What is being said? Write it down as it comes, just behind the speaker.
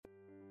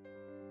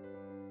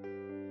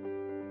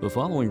The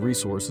following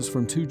resources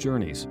from Two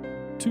Journeys.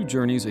 Two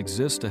Journeys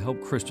exists to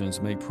help Christians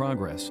make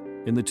progress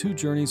in the two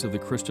journeys of the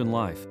Christian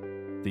life,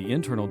 the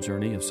internal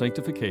journey of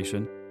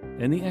sanctification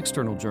and the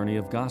external journey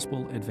of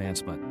gospel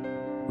advancement.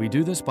 We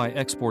do this by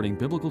exporting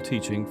biblical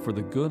teaching for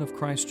the good of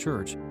Christ's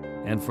church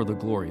and for the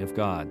glory of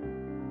God.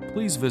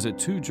 Please visit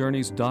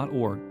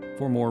twojourneys.org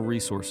for more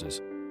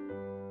resources.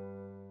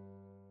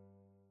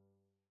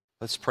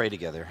 Let's pray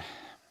together.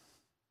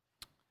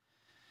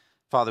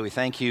 Father, we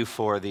thank you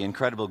for the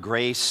incredible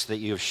grace that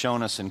you have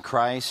shown us in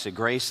Christ, a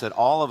grace that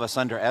all of us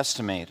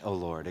underestimate, O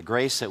Lord, a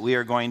grace that we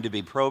are going to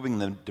be probing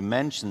the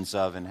dimensions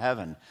of in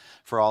heaven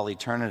for all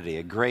eternity,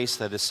 a grace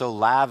that is so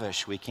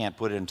lavish we can't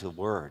put it into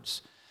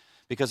words.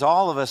 Because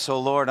all of us, O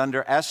Lord,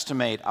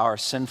 underestimate our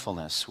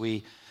sinfulness.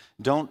 We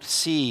don't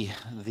see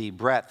the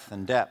breadth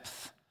and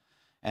depth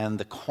and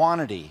the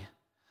quantity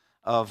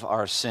of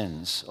our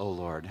sins, O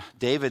Lord.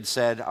 David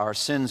said our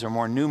sins are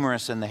more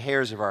numerous than the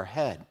hairs of our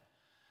head.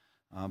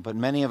 But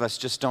many of us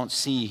just don't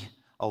see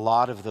a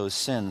lot of those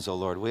sins, O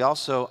Lord. We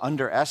also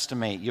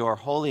underestimate your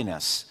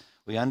holiness.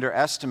 We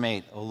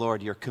underestimate, O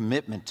Lord, your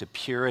commitment to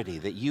purity,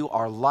 that you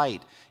are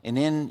light, and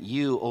in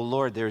you, O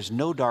Lord, there's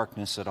no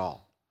darkness at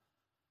all.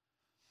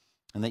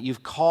 And that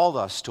you've called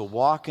us to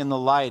walk in the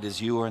light as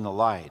you are in the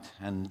light.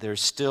 And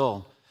there's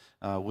still,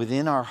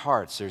 within our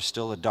hearts, there's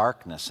still a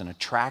darkness, an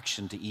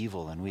attraction to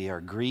evil, and we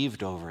are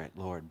grieved over it,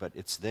 Lord, but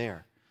it's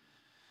there.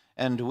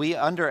 And we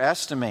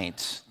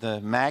underestimate the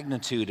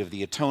magnitude of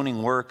the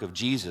atoning work of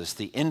Jesus,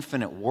 the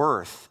infinite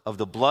worth of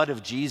the blood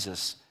of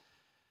Jesus,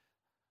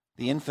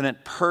 the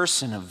infinite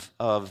person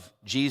of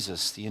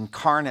Jesus, the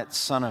incarnate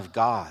Son of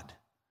God.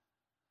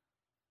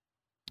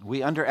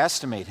 We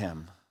underestimate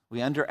him.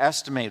 We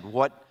underestimate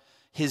what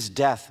his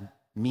death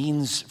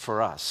means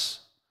for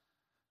us.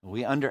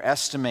 We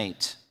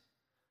underestimate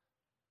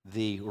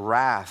the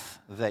wrath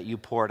that you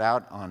poured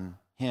out on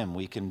him.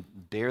 We can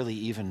barely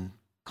even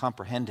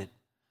comprehend it.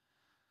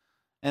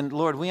 And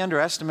Lord, we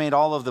underestimate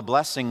all of the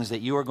blessings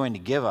that you are going to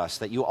give us,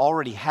 that you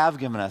already have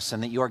given us,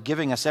 and that you are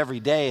giving us every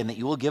day, and that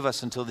you will give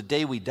us until the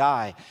day we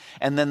die.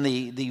 And then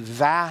the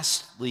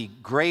vastly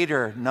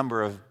greater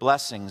number of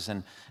blessings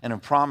and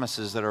of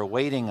promises that are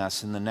awaiting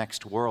us in the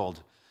next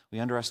world. We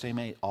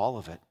underestimate all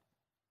of it.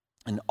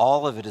 And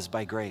all of it is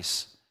by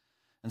grace.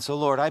 And so,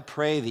 Lord, I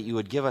pray that you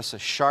would give us a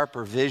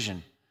sharper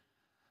vision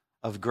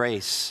of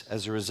grace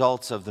as a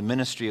result of the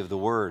ministry of the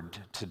word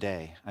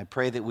today. I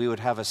pray that we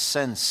would have a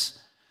sense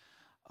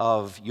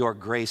of your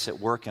grace at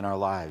work in our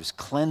lives,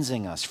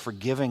 cleansing us,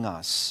 forgiving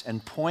us,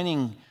 and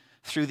pointing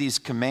through these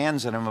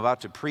commands that I'm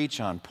about to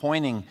preach on,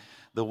 pointing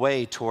the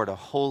way toward a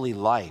holy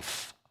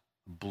life,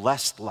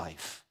 blessed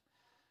life.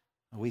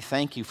 We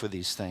thank you for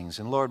these things.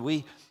 And Lord,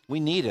 we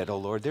need it, oh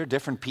Lord. There are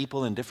different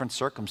people in different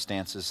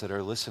circumstances that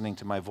are listening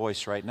to my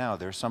voice right now.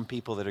 There are some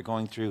people that are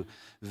going through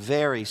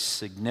very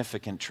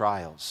significant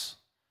trials.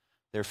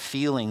 They're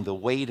feeling the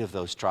weight of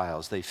those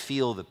trials. They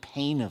feel the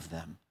pain of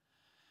them.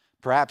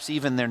 Perhaps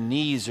even their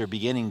knees are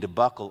beginning to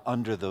buckle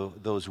under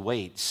those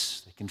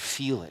weights. They can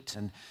feel it.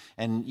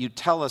 And you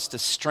tell us to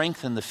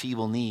strengthen the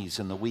feeble knees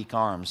and the weak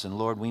arms. And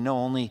Lord, we know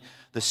only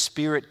the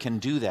Spirit can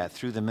do that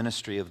through the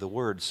ministry of the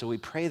Word. So we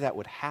pray that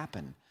would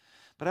happen.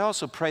 But I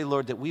also pray,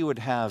 Lord, that we would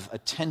have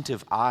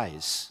attentive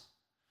eyes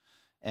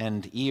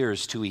and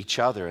ears to each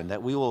other, and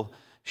that we will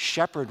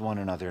shepherd one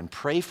another and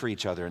pray for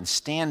each other and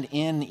stand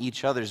in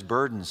each other's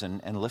burdens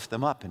and lift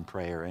them up in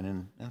prayer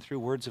and through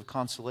words of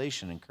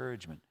consolation,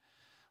 encouragement.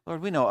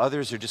 Lord, we know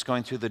others are just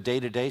going through the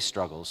day-to-day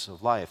struggles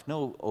of life.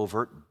 No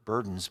overt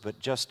burdens, but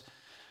just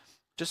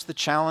the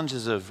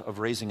challenges of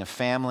raising a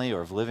family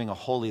or of living a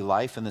holy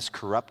life in this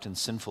corrupt and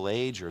sinful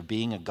age, or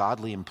being a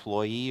godly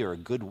employee or a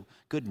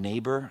good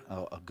neighbor,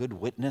 a good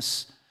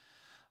witness.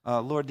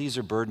 Lord, these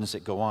are burdens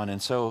that go on.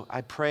 And so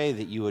I pray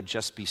that you would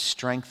just be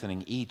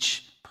strengthening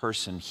each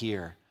person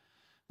here.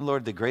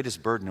 Lord, the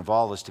greatest burden of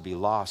all is to be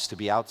lost, to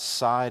be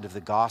outside of the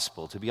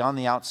gospel, to be on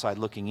the outside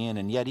looking in.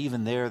 And yet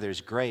even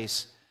there's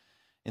grace.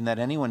 In that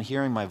anyone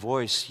hearing my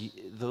voice,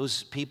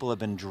 those people have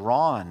been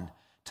drawn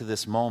to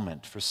this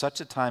moment. For such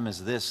a time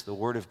as this, the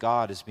word of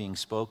God is being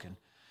spoken,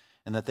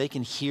 and that they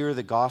can hear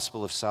the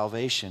gospel of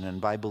salvation,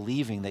 and by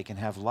believing they can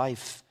have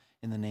life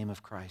in the name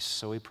of Christ.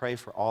 So we pray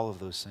for all of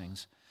those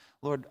things.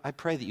 Lord, I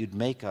pray that you'd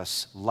make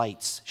us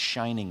lights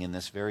shining in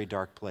this very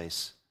dark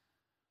place.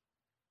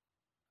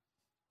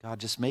 God,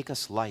 just make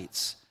us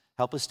lights.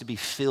 Help us to be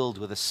filled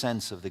with a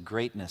sense of the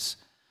greatness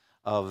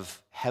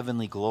of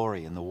heavenly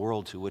glory in the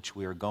world to which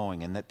we are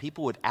going, and that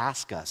people would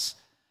ask us,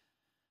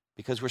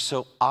 because we're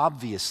so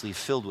obviously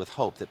filled with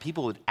hope, that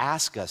people would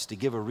ask us to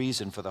give a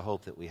reason for the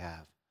hope that we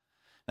have.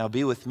 Now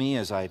be with me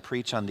as I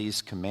preach on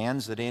these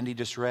commands that Andy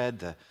just read,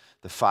 the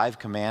 5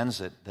 commands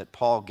that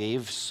Paul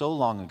gave so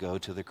long ago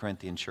to the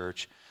Corinthian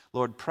church.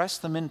 Lord, press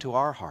them into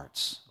our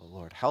hearts. Oh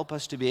Lord, help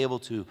us to be able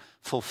to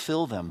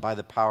fulfill them by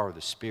the power of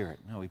the Spirit.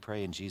 Now we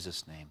pray in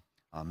Jesus' name.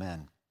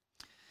 Amen.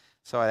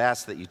 So I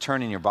ask that you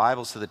turn in your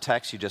Bibles to the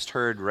text you just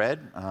heard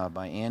read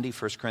by Andy,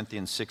 1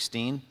 Corinthians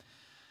 16.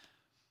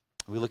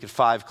 We look at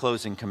 5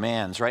 closing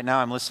commands. Right now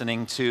I'm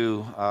listening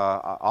to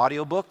an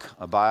audiobook,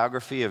 a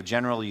biography of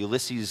General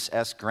Ulysses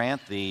S.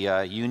 Grant,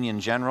 the Union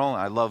General.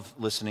 I love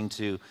listening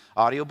to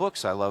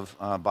audiobooks. I love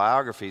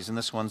biographies, and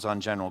this one's on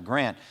General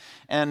Grant.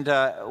 And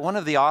one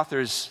of the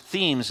author's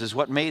themes is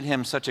what made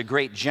him such a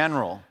great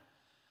general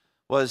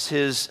was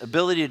his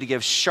ability to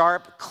give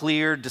sharp,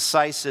 clear,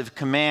 decisive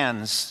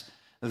commands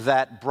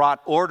that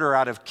brought order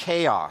out of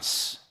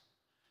chaos,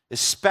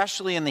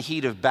 especially in the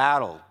heat of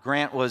battle.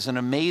 Grant was an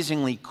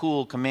amazingly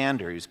cool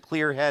commander. He was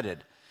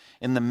clear-headed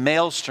in the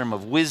maelstrom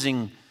of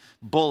whizzing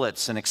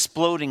bullets and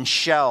exploding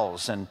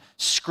shells and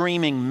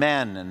screaming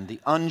men and the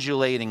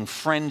undulating,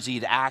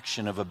 frenzied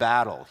action of a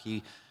battle.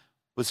 He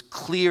was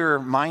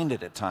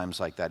clear-minded at times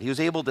like that. He was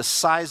able to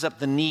size up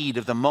the need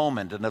of the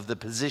moment and of the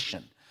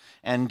position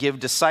and give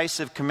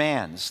decisive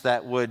commands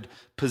that would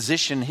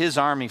position his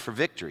army for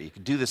victory. He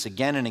could do this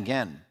again and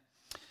again.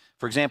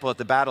 For example, at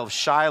the Battle of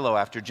Shiloh,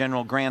 after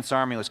General Grant's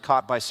army was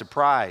caught by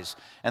surprise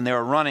and they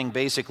were running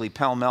basically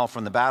pell-mell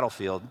from the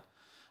battlefield,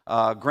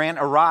 Grant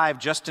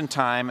arrived just in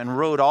time and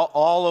rode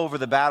all over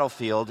the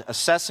battlefield,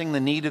 assessing the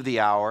need of the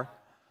hour,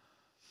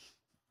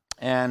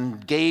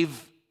 and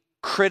gave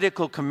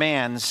critical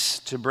commands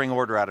to bring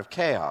order out of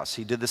chaos.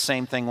 He did the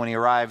same thing when he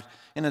arrived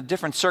in a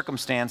different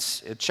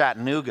circumstance at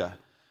Chattanooga,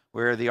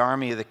 where the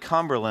Army of the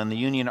Cumberland, the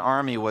Union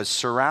Army, was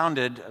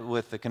surrounded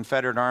with the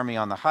Confederate Army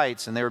on the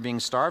heights, and they were being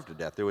starved to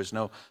death. There was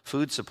no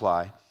food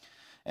supply.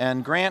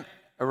 And Grant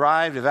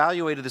arrived,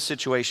 evaluated the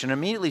situation,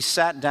 immediately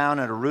sat down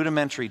at a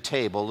rudimentary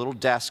table, a little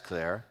desk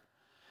there,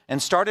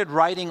 and started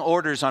writing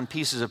orders on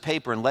pieces of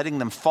paper and letting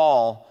them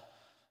fall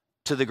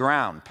to the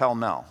ground,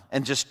 pell-mell,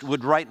 and just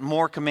would write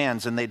more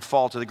commands and they'd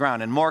fall to the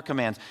ground, and more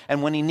commands.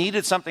 And when he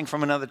needed something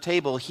from another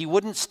table, he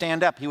wouldn't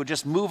stand up. He would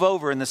just move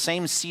over in the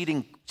same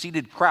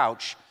seated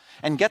crouch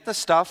and get the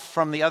stuff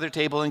from the other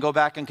table and go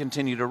back and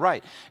continue to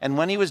write. And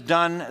when he was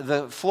done,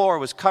 the floor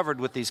was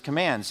covered with these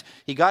commands.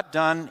 He got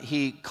done,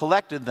 he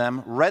collected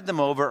them, read them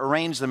over,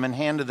 arranged them, and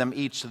handed them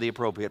each to the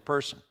appropriate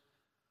person.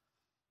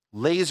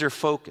 Laser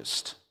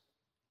focused,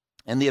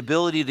 and the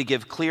ability to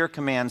give clear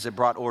commands that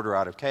brought order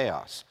out of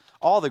chaos.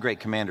 All the great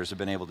commanders have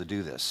been able to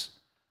do this.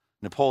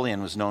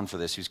 Napoleon was known for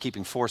this. He was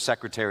keeping 4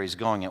 secretaries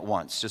going at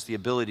once, just the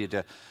ability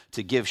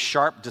to give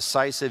sharp,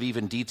 decisive,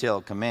 even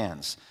detailed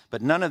commands.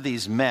 But none of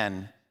these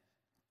men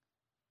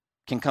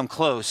can come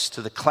close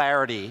to the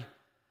clarity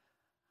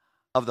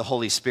of the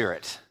Holy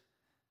Spirit,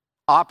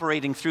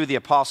 operating through the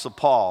Apostle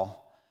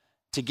Paul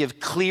to give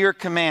clear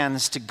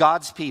commands to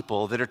God's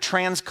people that are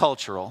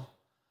transcultural,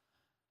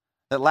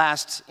 that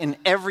last in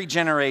every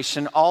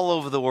generation all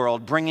over the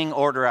world, bringing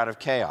order out of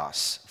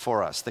chaos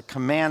for us. The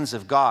commands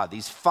of God,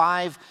 these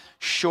 5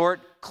 short,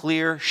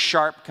 clear,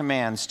 sharp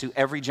commands to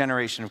every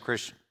generation of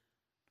Christian.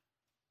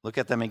 Look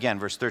at them again,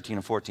 verse 13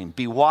 and 14.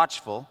 Be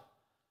watchful,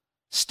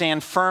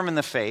 stand firm in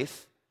the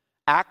faith,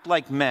 act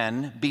like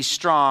men, be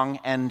strong,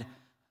 and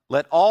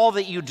let all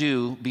that you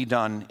do be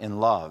done in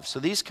love. So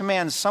these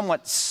commands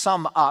somewhat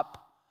sum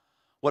up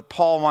what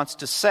Paul wants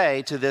to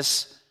say to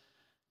this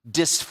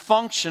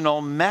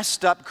dysfunctional,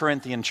 messed up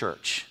Corinthian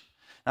church.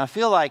 Now I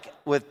feel like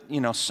with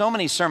so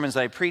many sermons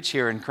I preach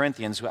here in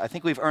Corinthians, I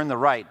think we've earned the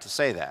right to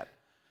say that.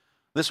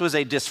 This was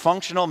a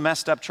dysfunctional,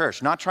 messed up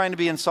church. Not trying to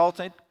be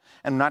insulted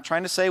and not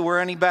trying to say we're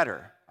any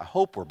better. I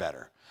hope we're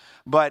better.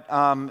 But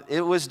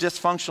it was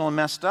dysfunctional and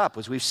messed up,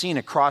 as we've seen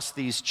across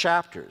these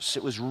chapters.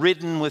 It was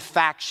ridden with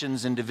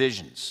factions and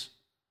divisions.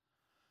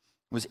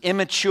 It was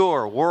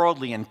immature,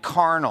 worldly, and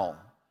carnal,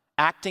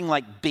 acting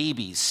like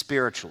babies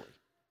spiritually.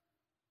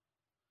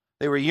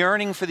 They were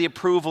yearning for the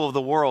approval of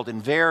the world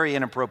in very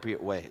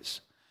inappropriate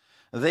ways.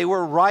 They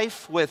were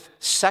rife with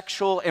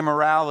sexual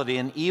immorality,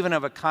 and even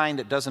of a kind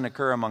that doesn't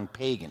occur among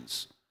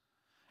pagans.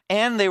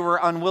 And they were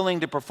unwilling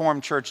to perform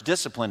church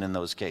discipline in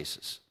those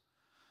cases.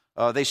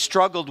 They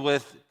struggled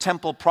with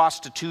temple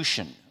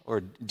prostitution,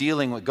 or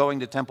dealing with going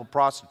to temple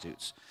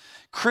prostitutes.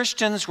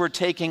 Christians were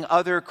taking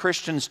other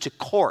Christians to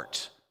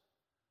court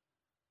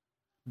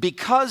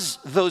because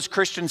those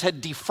Christians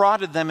had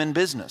defrauded them in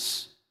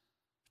business.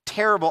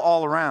 Terrible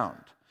all around.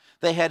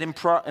 They had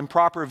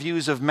improper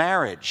views of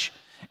marriage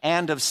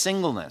and of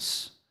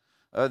singleness.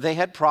 They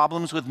had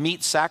problems with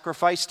meat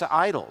sacrificed to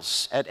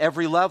idols at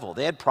every level.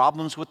 They had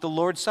problems with the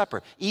Lord's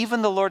Supper,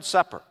 even the Lord's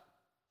Supper.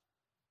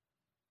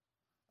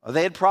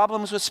 They had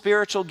problems with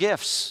spiritual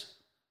gifts.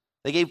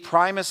 They gave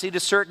primacy to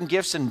certain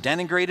gifts and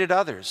denigrated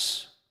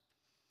others.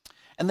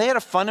 And they had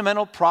a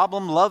fundamental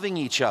problem loving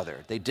each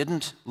other. They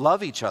didn't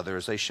love each other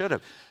as they should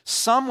have.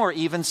 Some were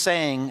even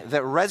saying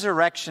that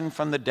resurrection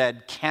from the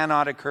dead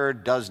cannot occur,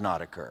 does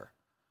not occur.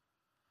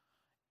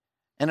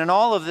 And in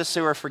all of this,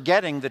 they were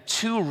forgetting the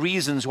 2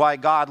 reasons why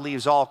God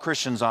leaves all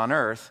Christians on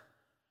earth: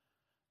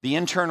 the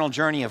internal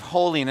journey of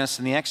holiness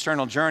and the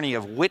external journey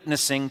of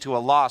witnessing to a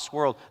lost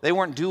world. They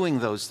weren't doing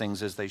those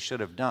things as they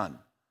should have done.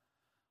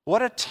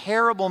 What a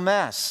terrible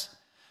mess.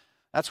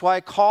 That's why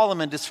I call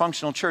them a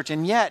dysfunctional church.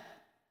 And yet,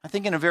 I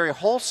think in a very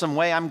wholesome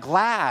way, I'm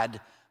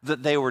glad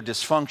that they were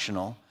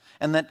dysfunctional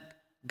and that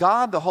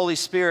God, the Holy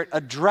Spirit,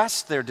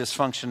 addressed their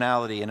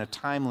dysfunctionality in a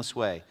timeless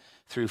way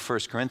through 1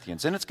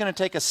 Corinthians. And it's going to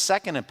take a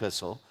second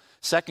epistle,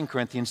 2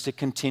 Corinthians, to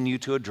continue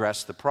to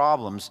address the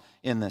problems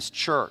in this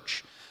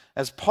church.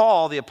 As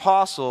Paul, the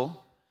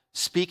apostle,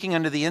 speaking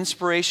under the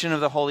inspiration of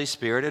the Holy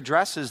Spirit,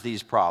 addresses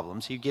these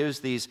problems, he gives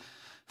these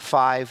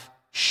 5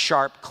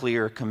 sharp,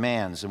 clear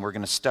commands, and we're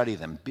going to study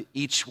them,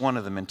 each one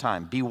of them in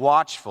time. Be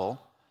watchful,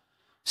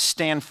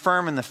 stand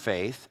firm in the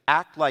faith,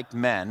 act like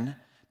men,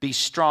 be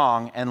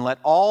strong, and let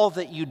all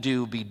that you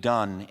do be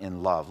done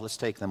in love. Let's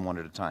take them one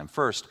at a time.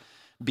 First,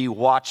 be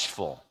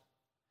watchful.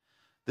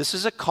 This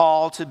is a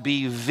call to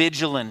be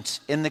vigilant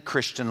in the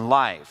Christian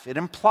life. It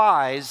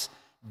implies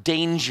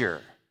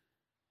danger,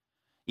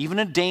 even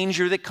a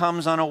danger that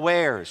comes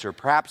unawares or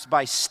perhaps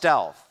by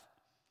stealth.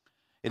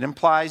 It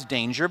implies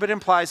danger, but it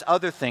implies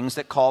other things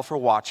that call for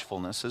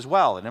watchfulness as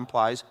well. It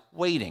implies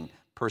waiting,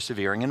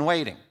 persevering and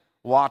waiting,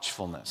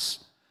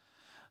 watchfulness.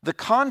 The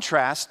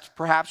contrast,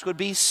 perhaps, would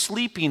be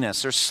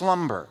sleepiness or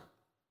slumber.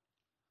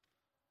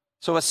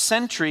 So a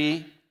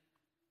sentry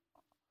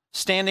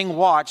standing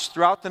watch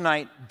throughout the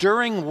night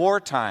during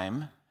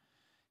wartime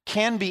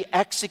can be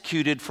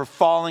executed for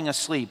falling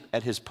asleep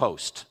at his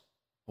post.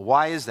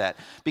 Why is that?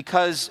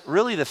 Because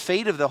really the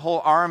fate of the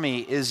whole army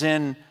is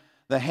in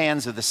the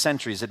hands of the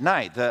sentries at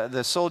night.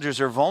 The soldiers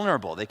are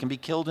vulnerable. They can be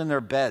killed in their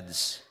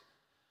beds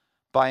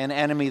by an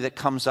enemy that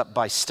comes up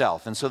by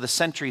stealth. And so the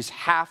sentries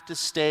have to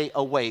stay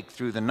awake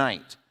through the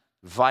night.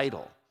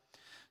 Vital.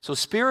 So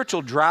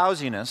spiritual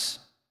drowsiness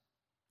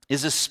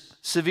is a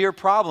severe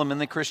problem in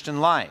the Christian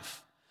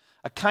life.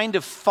 A kind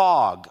of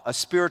fog, a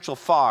spiritual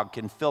fog,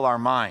 can fill our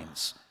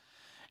minds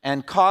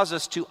and cause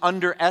us to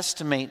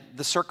underestimate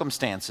the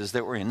circumstances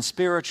that we're in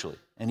spiritually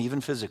and even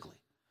physically.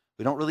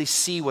 We don't really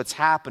see what's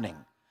happening,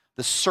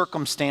 the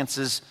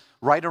circumstances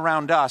right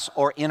around us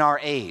or in our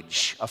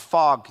age. A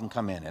fog can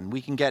come in and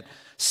we can get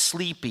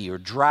sleepy or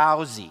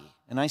drowsy.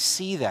 And I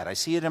see that. I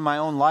see it in my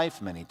own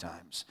life many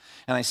times.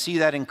 And I see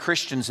that in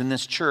Christians in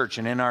this church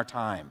and in our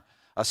time.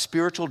 A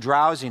spiritual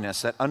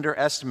drowsiness that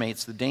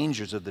underestimates the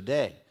dangers of the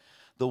day.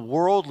 The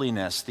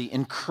worldliness, the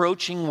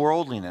encroaching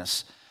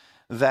worldliness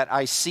that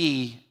I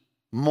see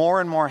more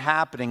and more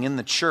happening in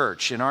the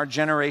church, in our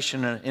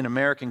generation in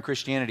American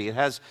Christianity. It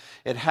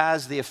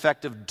has the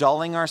effect of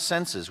dulling our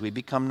senses. We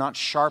become not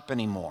sharp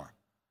anymore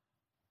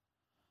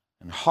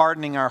and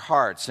hardening our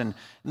hearts. And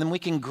then we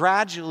can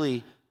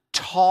gradually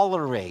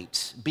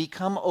tolerate,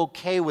 become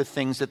okay with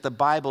things that the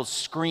Bible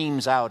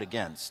screams out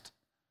against.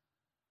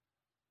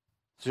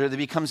 So there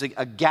becomes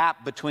a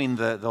gap between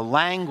the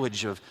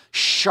language of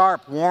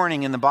sharp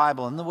warning in the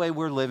Bible and the way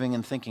we're living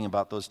and thinking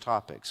about those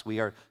topics. We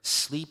are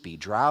sleepy,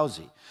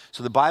 drowsy.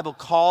 So the Bible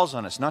calls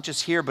on us, not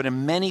just here, but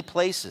in many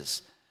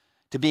places,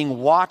 to being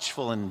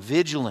watchful and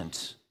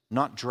vigilant,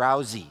 not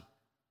drowsy.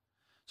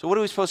 So what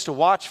are we supposed to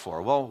watch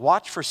for? Well,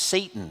 watch for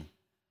Satan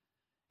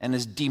and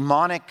his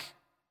demonic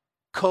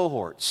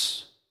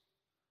cohorts.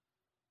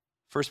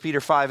 1 Peter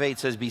 5:8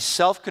 says, be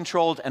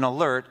self-controlled and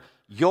alert.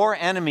 Your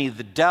enemy,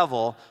 the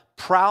devil,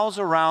 prowls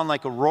around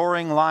like a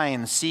roaring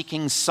lion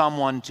seeking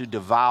someone to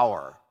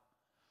devour.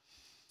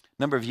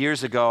 A number of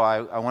years ago,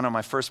 I went on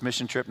my first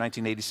mission trip,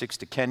 1986,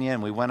 to Kenya,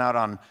 and we went out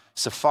on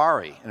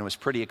safari, and it was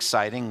pretty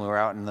exciting. We were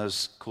out in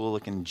those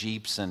cool-looking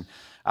Jeeps and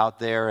out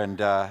there, and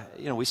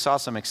we saw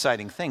some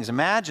exciting things.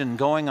 Imagine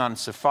going on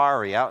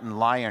safari out in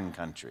lion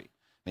country,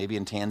 maybe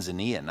in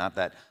Tanzania, not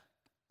that,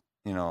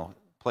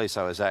 place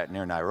I was at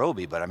near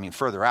Nairobi, but I mean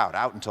further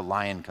out into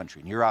lion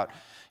country. And you're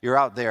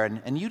out there,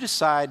 and you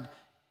decide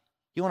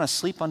you want to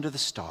sleep under the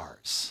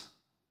stars.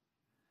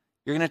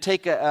 You're going to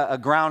take a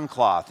ground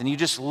cloth, and you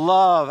just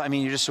love,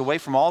 you're just away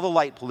from all the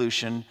light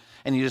pollution,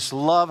 and you just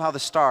love how the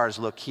stars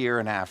look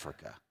here in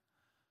Africa.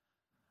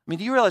 Do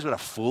you realize what a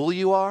fool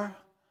you are?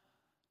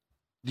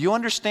 Do you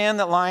understand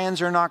that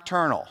lions are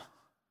nocturnal?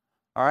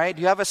 All right?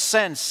 Do you have a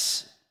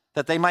sense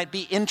that they might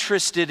be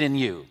interested in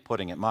you,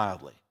 putting it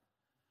mildly?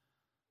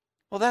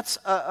 Well, that's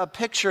a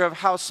picture of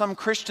how some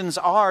Christians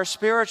are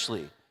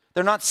spiritually.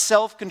 They're not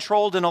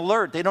self-controlled and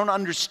alert. They don't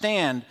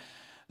understand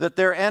that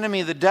their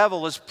enemy, the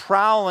devil, is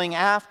prowling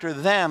after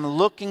them,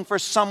 looking for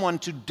someone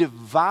to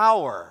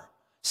devour.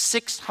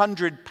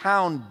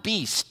 600-pound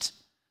beast,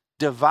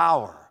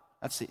 devour.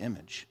 That's the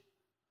image.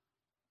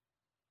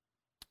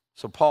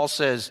 So Paul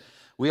says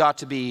we ought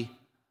to be,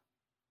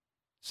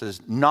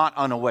 not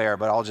unaware,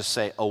 but I'll just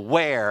say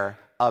aware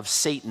of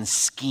Satan's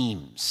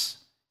schemes.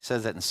 He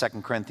says that in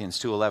 2 Corinthians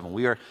 2:11.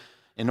 We are,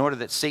 in order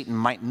that Satan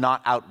might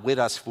not outwit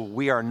us, for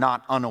we are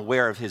not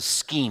unaware of his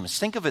schemes.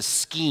 Think of a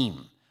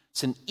scheme.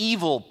 It's an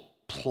evil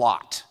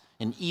plot,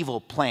 an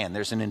evil plan.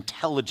 There's an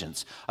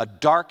intelligence, a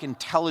dark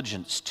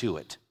intelligence to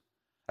it,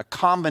 a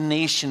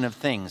combination of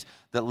things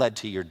that led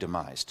to your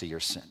demise, to your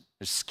sin.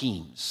 There's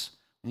schemes.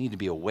 We need to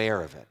be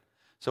aware of it.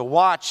 So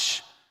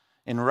watch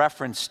in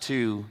reference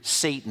to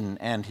Satan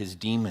and his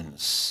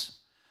demons.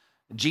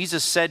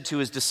 Jesus said to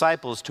his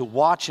disciples to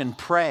watch and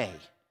pray.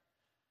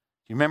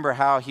 You remember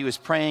how he was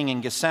praying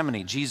in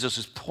Gethsemane. Jesus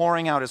was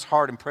pouring out his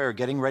heart in prayer,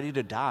 getting ready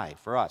to die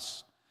for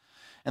us.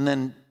 And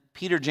then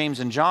Peter, James,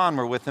 and John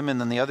were with him,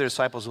 and then the other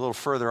disciples a little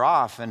further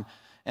off. And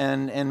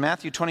And in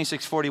Matthew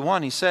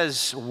 26:41, he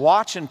says,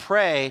 watch and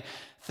pray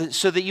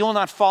so that you will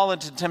not fall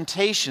into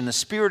temptation. The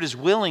spirit is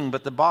willing,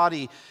 but the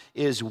body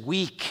is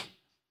weak.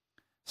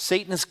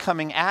 Satan is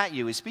coming at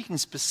you. He's speaking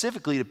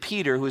specifically to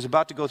Peter, who is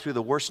about to go through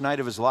the worst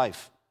night of his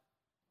life.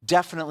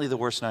 Definitely the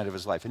worst night of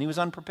his life. And he was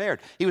unprepared.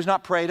 He was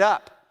not prayed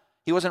up.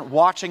 He wasn't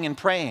watching and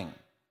praying.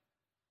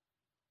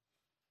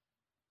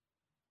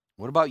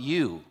 What about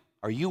you?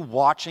 Are you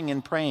watching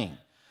and praying?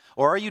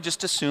 Or are you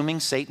just assuming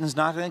Satan's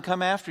not going to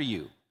come after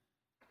you?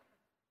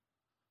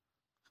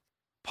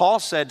 Paul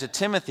said to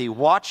Timothy,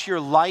 watch your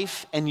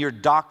life and your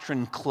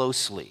doctrine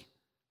closely.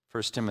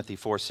 1 Timothy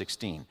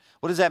 4:16.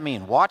 What does that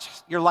mean? Watch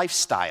your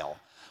lifestyle.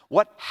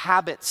 What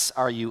habits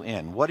are you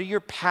in? What are your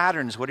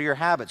patterns? What are your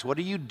habits? What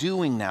are you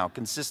doing now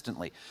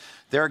consistently?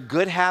 There are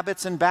good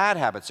habits and bad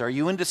habits. Are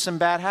you into some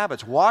bad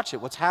habits? Watch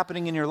it. What's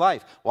happening in your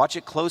life? Watch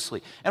it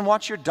closely. And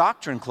watch your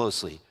doctrine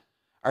closely.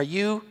 Are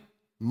you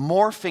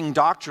morphing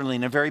doctrinally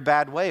in a very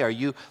bad way? Are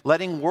you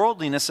letting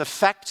worldliness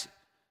affect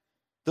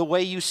the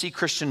way you see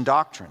Christian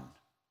doctrine?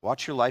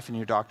 Watch your life and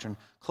your doctrine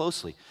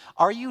closely.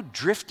 Are you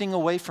drifting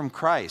away from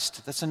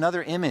Christ? That's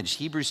another image.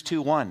 Hebrews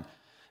 2:1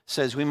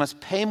 says, we must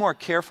pay more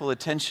careful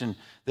attention,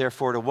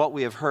 therefore, to what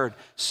we have heard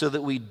so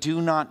that we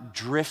do not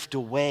drift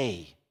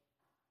away.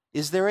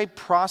 Is there a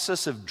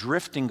process of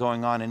drifting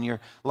going on in your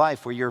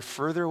life where you're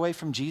further away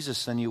from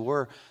Jesus than you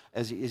were,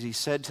 as he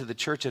said to the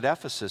church at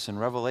Ephesus in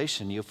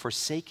Revelation, you've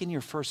forsaken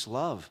your first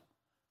love?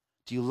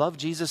 Do you love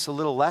Jesus a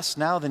little less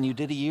now than you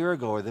did a year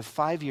ago or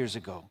 5 years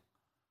ago?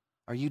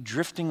 Are you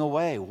drifting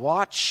away?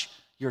 Watch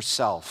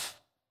yourself.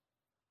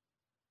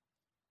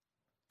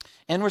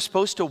 And we're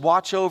supposed to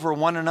watch over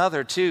one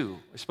another too.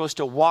 We're supposed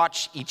to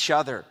watch each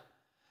other.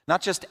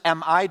 Not just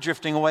am I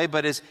drifting away,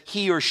 but is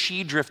he or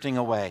she drifting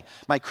away?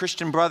 My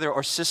Christian brother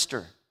or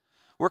sister.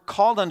 We're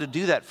called on to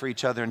do that for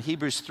each other. In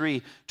Hebrews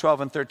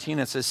 3:12 and 13,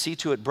 it says, see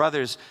to it,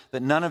 brothers,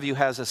 that none of you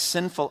has a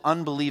sinful,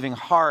 unbelieving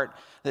heart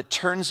that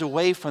turns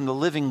away from the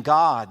living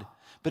God,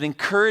 but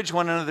encourage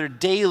one another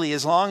daily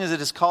as long as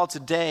it is called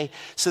today,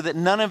 so that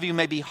none of you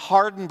may be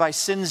hardened by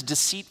sin's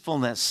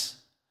deceitfulness.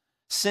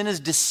 Sin is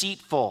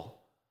deceitful.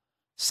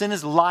 Sin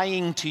is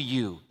lying to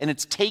you, and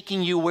it's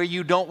taking you where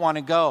you don't want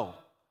to go.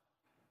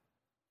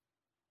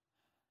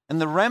 And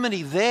the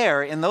remedy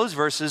there in those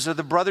verses are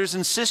the brothers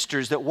and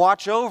sisters that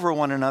watch over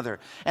one another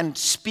and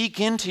speak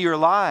into your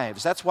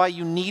lives. That's why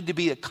you need to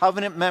be a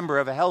covenant member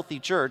of a healthy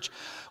church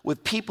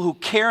with people who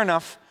care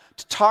enough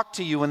to talk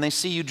to you when they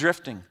see you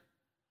drifting.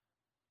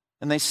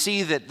 And they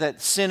see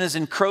that sin is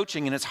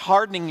encroaching and it's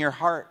hardening your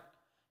heart.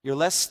 You're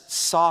less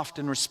soft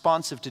and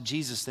responsive to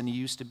Jesus than you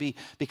used to be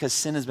because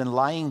sin has been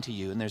lying to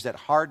you, and there's that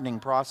hardening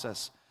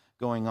process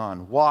going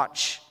on.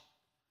 Watch.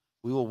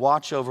 We will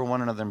watch over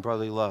one another in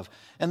brotherly love.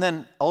 And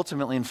then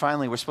ultimately and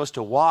finally, we're supposed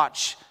to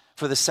watch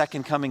for the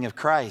second coming of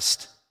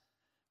Christ.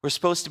 We're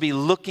supposed to be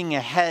looking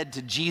ahead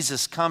to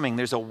Jesus coming.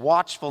 There's a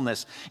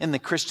watchfulness in the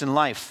Christian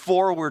life,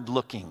 forward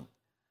looking.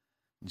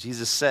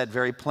 Jesus said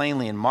very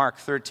plainly in Mark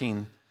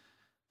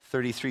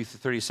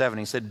 13:33-37,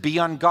 he said, be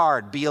on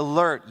guard, be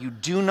alert. You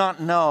do not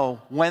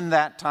know when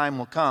that time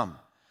will come.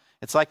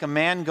 It's like a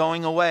man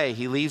going away.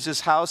 He leaves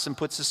his house and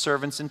puts his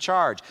servants in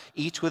charge,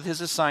 each with his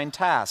assigned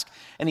task.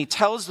 And he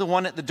tells the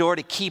one at the door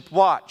to keep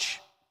watch.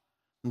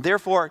 And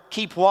therefore,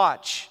 keep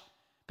watch,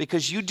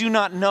 because you do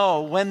not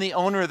know when the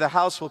owner of the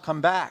house will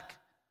come back,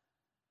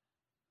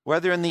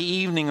 whether in the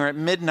evening or at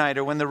midnight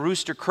or when the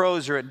rooster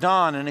crows or at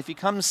dawn. And if he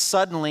comes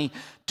suddenly,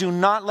 do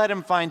not let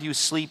him find you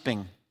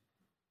sleeping.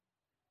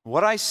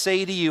 What I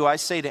say to you, I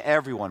say to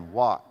everyone,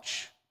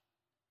 watch.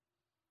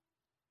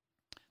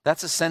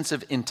 That's a sense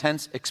of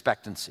intense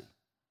expectancy.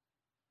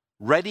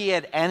 Ready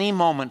at any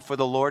moment for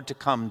the Lord to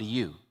come to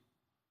you.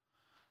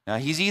 Now,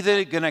 he's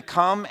either going to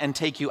come and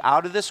take you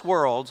out of this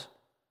world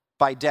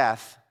by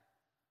death,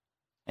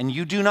 and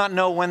you do not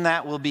know when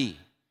that will be.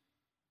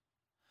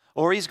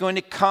 Or he's going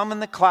to come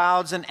in the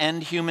clouds and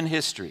end human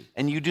history,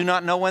 and you do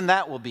not know when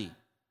that will be.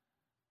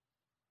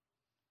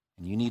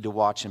 And you need to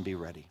watch and be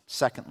ready.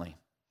 Secondly,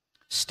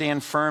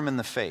 stand firm in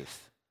the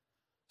faith.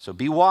 So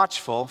be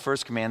watchful,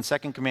 first command.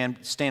 Second command,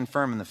 stand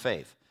firm in the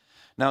faith.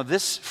 Now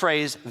this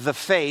phrase, the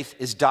faith,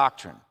 is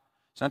doctrine.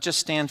 It's not just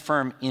stand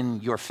firm in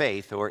your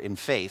faith or in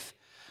faith,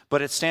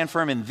 but it's stand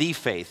firm in the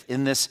faith,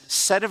 in this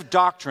set of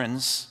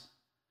doctrines,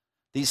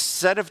 these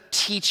set of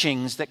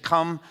teachings that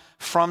come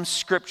from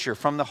Scripture,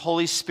 from the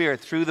Holy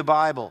Spirit, through the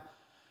Bible.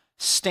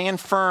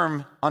 Stand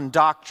firm on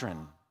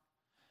doctrine.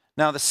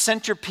 Now, the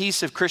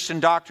centerpiece of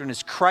Christian doctrine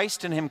is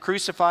Christ and Him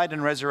crucified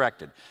and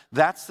resurrected.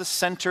 That's the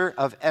center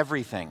of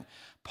everything.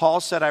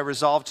 Paul said, I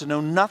resolved to know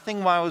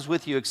nothing while I was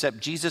with you except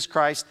Jesus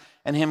Christ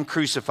and Him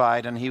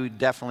crucified, and he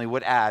definitely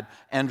would add,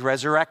 and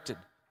resurrected.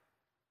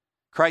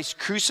 Christ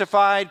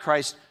crucified,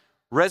 Christ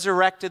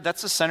resurrected,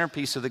 that's the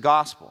centerpiece of the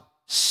gospel.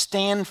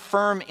 Stand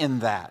firm in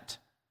that.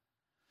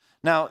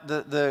 Now,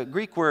 the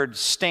Greek word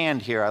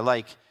stand here I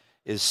like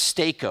is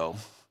stako.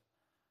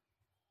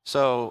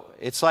 So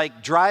it's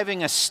like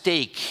driving a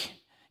stake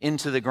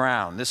into the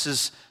ground. This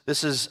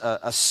is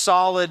a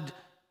solid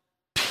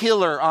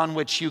pillar on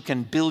which you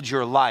can build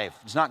your life.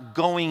 It's not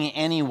going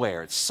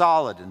anywhere. It's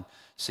solid and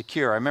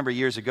secure. I remember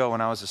years ago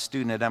when I was a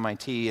student at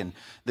MIT, and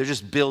they're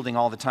just building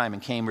all the time in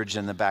Cambridge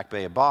and the Back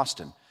Bay of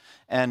Boston.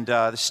 And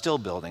they're still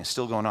building,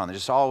 still going on. They're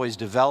just always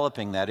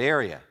developing that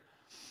area.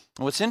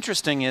 What's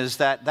interesting is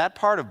that that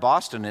part of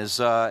Boston is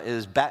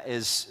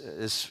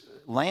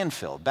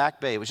landfill,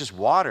 Back Bay. It was just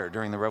water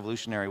during the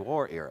Revolutionary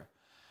War era.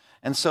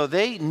 And so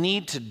they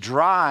need to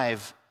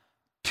drive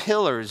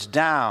pillars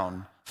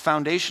down,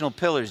 foundational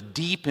pillars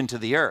deep into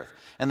the earth.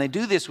 And they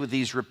do this with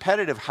these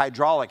repetitive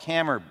hydraulic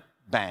hammer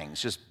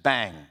bangs, just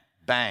bang,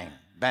 bang,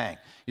 bang.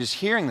 You're just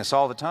hearing this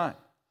all the time.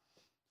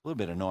 A little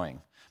bit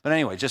annoying. But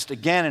anyway, just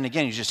again and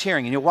again, you're just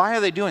hearing. And why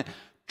are they doing it?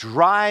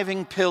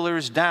 Driving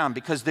pillars down,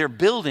 because they're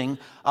building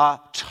a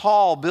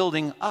tall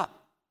building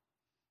up.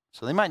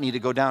 So they might need to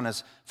go down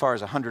as far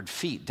as 100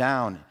 feet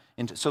down.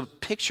 So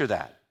picture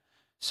that.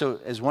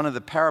 So as one of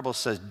the parables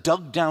says,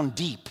 dug down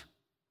deep.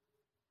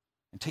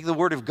 And take the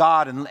word of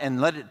God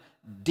and let it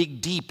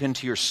dig deep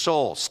into your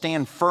soul.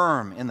 Stand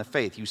firm in the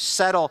faith. You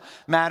settle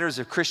matters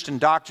of Christian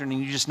doctrine and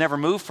you just never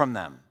move from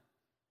them.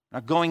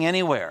 Not going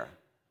anywhere.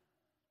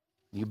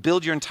 You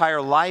build your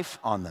entire life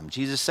on them.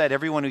 Jesus said,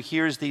 everyone who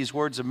hears these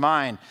words of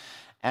mine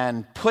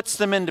and puts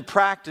them into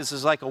practice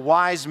is like a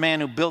wise man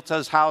who built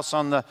his house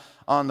on the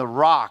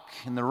rock.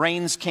 And the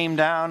rains came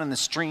down and the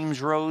streams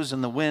rose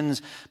and the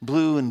winds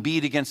blew and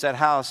beat against that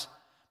house.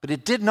 But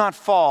it did not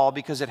fall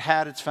because it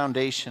had its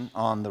foundation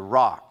on the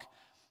rock.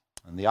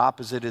 And the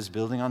opposite is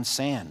building on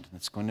sand.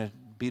 It's going to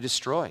be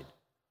destroyed.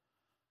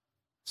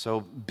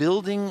 So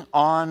building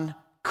on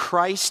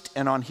Christ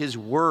and on his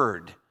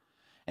word.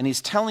 And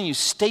he's telling you,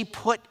 stay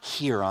put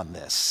here on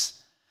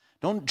this.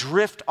 Don't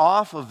drift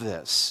off of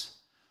this.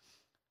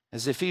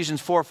 As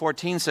Ephesians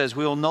 4:14 says,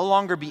 we will no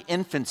longer be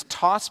infants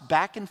tossed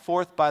back and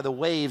forth by the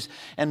waves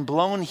and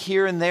blown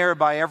here and there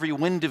by every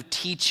wind of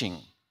teaching,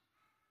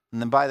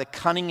 and then by the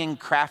cunning and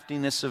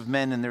craftiness of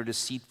men and their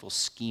deceitful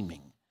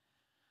scheming.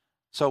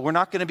 So we're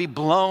not going to be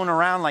blown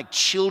around like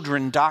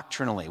children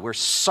doctrinally. We're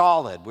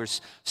solid, we're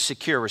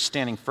secure, we're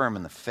standing firm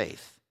in the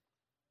faith.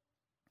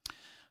 I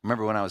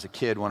remember when I was a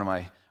kid,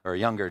 or a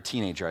younger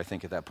teenager, I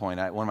think at that point,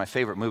 one of my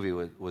favorite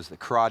movies was The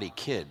Karate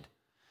Kid.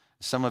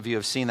 Some of you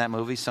have seen that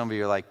movie. Some of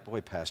you are like,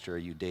 boy, Pastor, are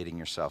you dating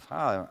yourself?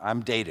 Oh,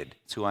 I'm dated.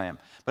 It's who I am.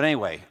 But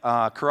anyway,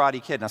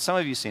 Karate Kid. Now, some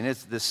of you have seen it.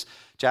 It's this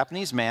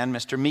Japanese man,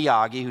 Mr.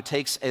 Miyagi, who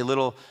takes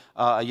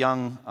a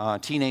young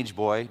teenage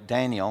boy,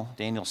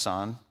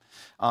 Daniel-san,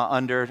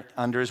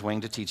 under his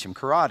wing to teach him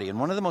karate. And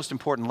one of the most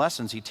important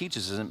lessons he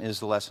teaches him is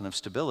the lesson of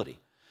stability,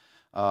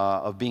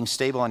 of being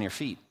stable on your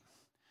feet.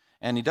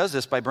 And he does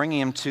this by bringing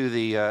him to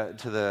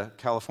the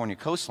California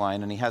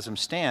coastline, and he has him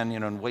stand,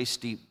 in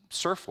waist-deep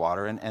surf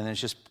water, and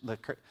it's just the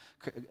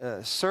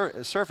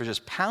surf is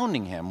just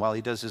pounding him while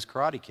he does his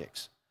karate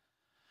kicks.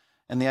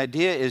 And the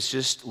idea is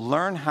just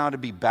learn how to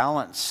be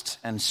balanced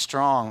and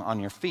strong on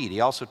your feet.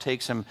 He also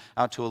takes him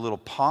out to a little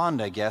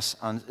pond, I guess,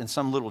 in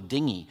some little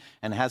dinghy,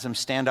 and has him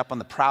stand up on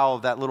the prow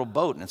of that little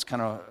boat, and it's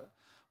kind of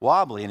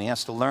wobbly, and he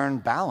has to learn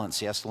balance.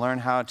 He has to learn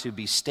how to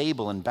be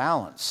stable and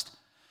balanced.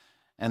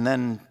 And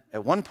then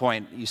at one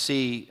point, you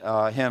see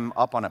him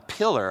up on a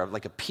pillar,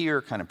 like a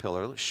pier kind of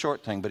pillar, a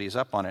short thing, but he's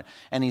up on it.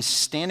 And he's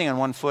standing on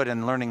one foot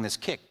and learning this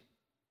kick.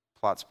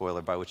 Plot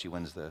spoiler by which he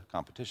wins the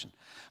competition.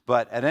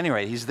 But at any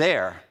rate, he's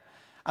there.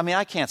 I mean,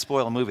 I can't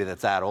spoil a movie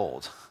that's that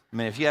old. I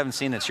mean, if you haven't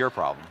seen it, it's your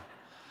problem.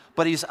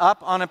 But he's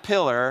up on a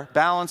pillar,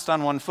 balanced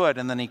on one foot,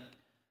 and then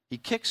he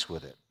kicks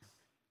with it.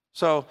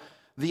 So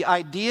the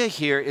idea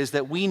here is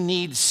that we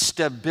need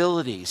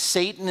stability.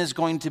 Satan is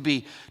going to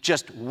be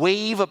just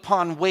wave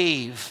upon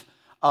wave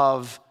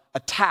of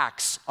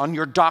attacks on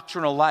your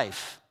doctrinal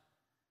life.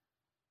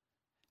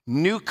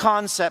 New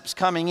concepts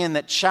coming in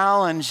that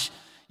challenge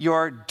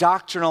your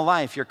doctrinal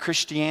life, your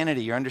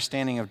Christianity, your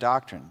understanding of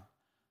doctrine.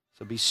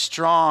 So be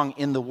strong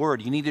in the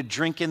Word. You need to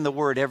drink in the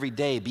Word every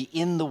day. Be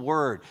in the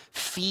Word.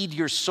 Feed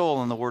your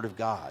soul in the Word of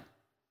God.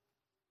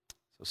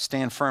 So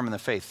stand firm in the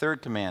faith.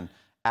 Third command,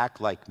 act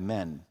like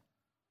men.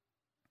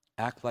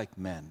 Act like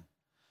men.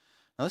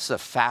 Now this is a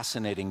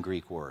fascinating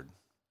Greek word.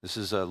 This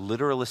is a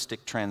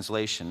literalistic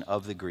translation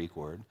of the Greek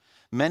word.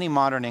 Many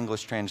modern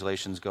English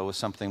translations go with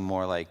something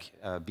more like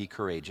be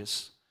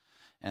courageous.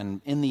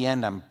 And in the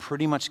end, I'm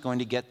pretty much going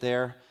to get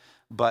there,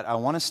 but I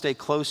want to stay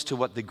close to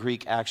what the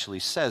Greek actually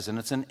says. And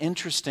it's an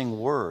interesting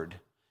word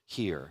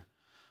here.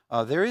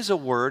 There is a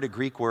word, a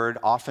Greek word,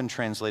 often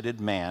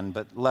translated man,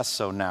 but less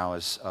so now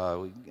as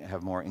we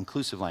have more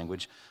inclusive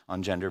language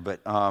on gender, but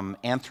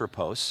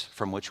anthropos,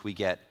 from which we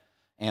get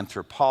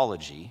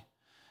anthropology.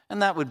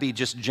 And that would be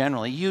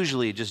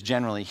usually just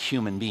generally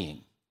human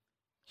being.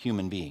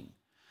 Human being.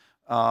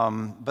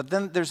 But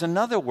then there's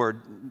another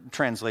word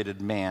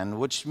translated man,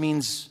 which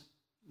means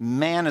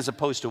man as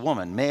opposed to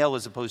woman, male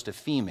as opposed to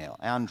female,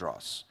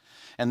 andros.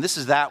 And this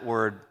is that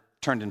word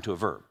turned into a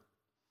verb.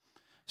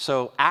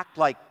 So act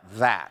like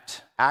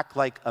that. Act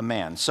like a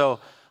man. So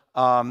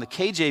the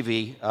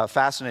KJV,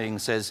 fascinating,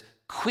 says,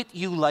 quit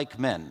you like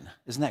men.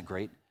 Isn't that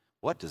great?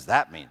 What does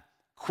that mean?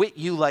 Quit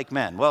you like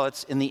men. Well,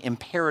 it's in the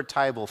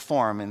imperatival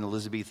form in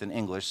Elizabethan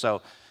English.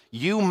 So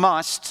you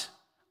must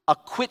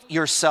acquit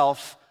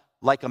yourself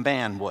like a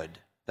man would.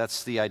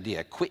 That's the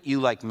idea. Quit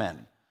you like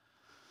men.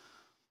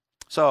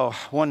 So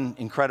one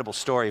incredible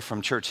story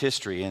from church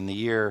history in the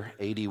year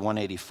AD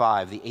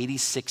 185, the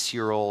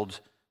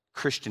 86-year-old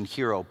Christian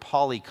hero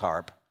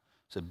Polycarp,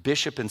 a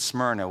bishop in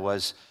Smyrna,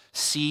 was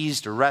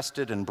seized,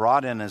 arrested, and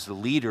brought in as the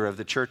leader of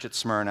the church at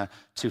Smyrna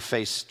to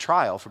face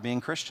trial for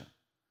being Christian.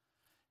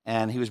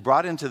 And he was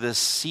brought into this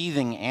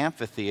seething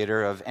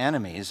amphitheater of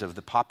enemies of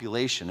the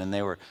population, and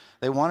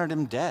they wanted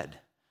him dead.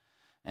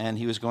 And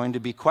he was going to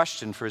be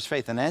questioned for his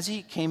faith. And as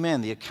he came in,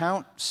 the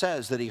account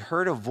says that he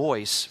heard a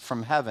voice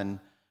from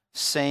heaven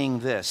saying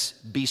this: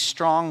 "Be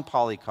strong,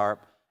 Polycarp,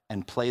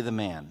 and play the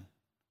man."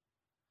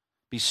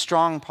 Be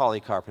strong,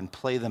 Polycarp, and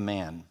play the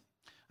man.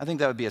 I think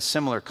that would be a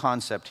similar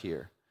concept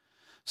here.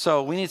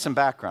 So we need some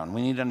background.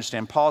 We need to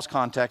understand Paul's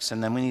context,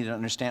 and then we need to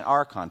understand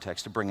our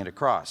context to bring it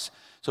across.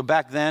 So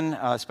back then,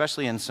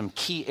 especially in some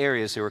key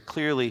areas, there were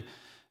clearly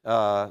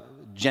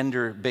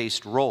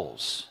gender-based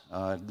roles,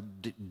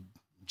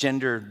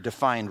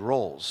 gender-defined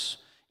roles.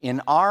 In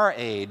our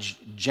age,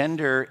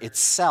 gender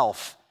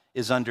itself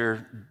is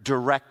under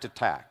direct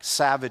attack,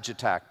 savage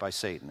attack by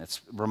Satan.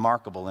 It's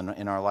remarkable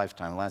in our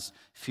lifetime, the last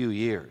few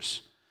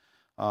years.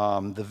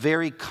 The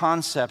very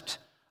concept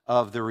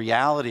of the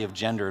reality of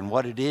gender and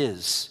what it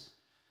is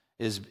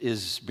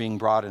being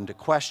brought into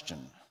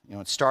question. You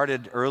know, it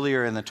started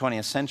earlier in the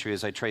 20th century,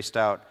 as I traced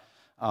out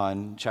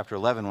in chapter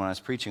 11 when I was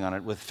preaching on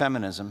it, with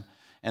feminism,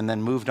 and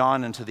then moved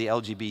on into the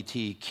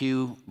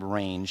LGBTQ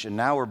range, and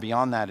now we're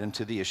beyond that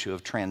into the issue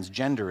of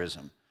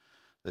transgenderism,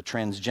 the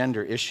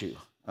transgender issue.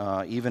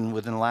 Even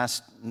within the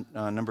last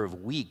number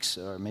of weeks,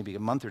 or maybe a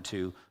month or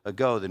two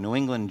ago, the New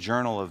England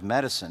Journal of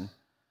Medicine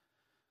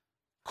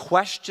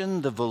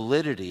questioned the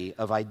validity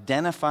of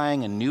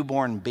identifying a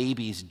newborn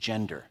baby's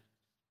gender.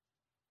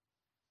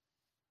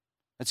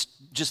 It's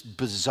just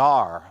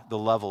bizarre, the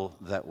level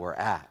that we're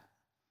at.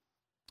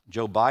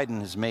 Joe Biden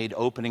has made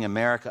opening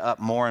America up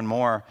more and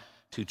more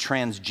to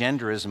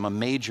transgenderism a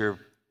major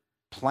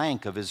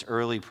plank of his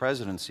early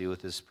presidency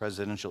with his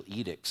presidential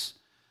edicts.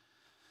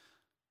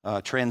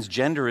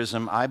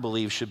 Transgenderism, I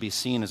believe, should be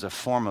seen as a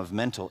form of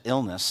mental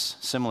illness,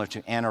 similar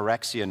to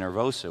anorexia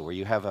nervosa, where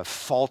you have a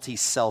faulty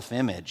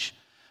self-image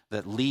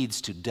that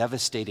leads to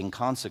devastating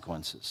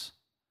consequences.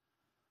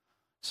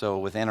 So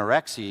with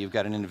anorexia, you've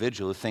got an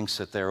individual who thinks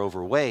that they're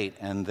overweight,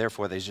 and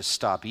therefore they just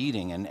stop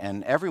eating.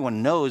 And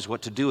everyone knows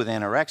what to do with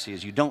anorexia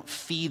is you don't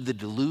feed the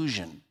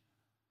delusion.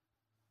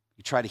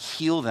 You try to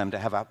heal them to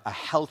have a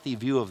healthy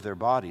view of their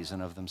bodies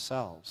and of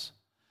themselves.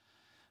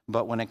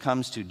 But when it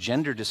comes to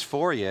gender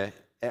dysphoria,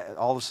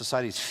 all of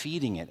society is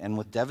feeding it, and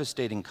with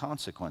devastating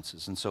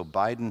consequences. And so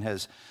Biden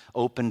has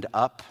opened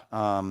up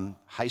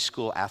high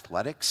school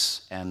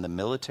athletics and the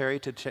military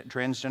to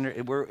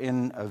transgender. We're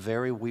in a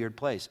very weird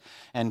place.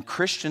 And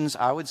Christians,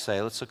 I would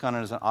say, let's look on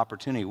it as an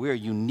opportunity. We are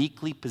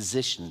uniquely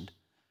positioned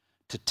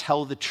to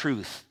tell the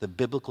truth, the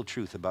biblical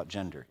truth about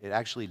gender. It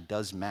actually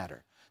does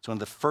matter. It's one of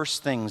the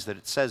first things that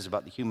it says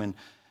about the human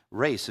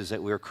race is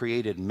that we are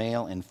created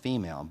male and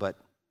female. But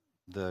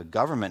the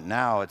government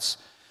now, it's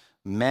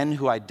men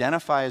who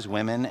identify as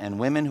women and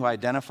women who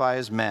identify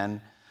as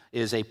men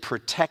is a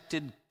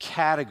protected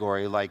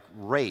category like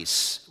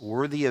race,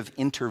 worthy of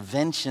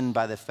intervention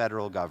by the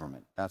federal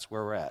government. That's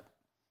where we're at.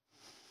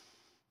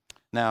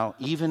 Now,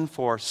 even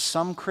for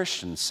some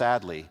Christians,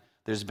 sadly,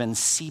 there's been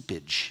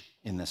seepage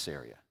in this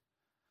area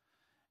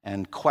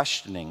and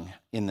questioning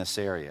in this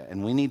area.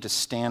 And we need to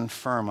stand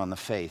firm on the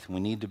faith. We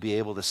need to be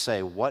able to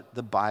say what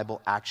the Bible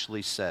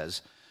actually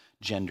says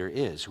gender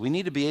is. We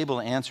need to be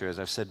able to answer, as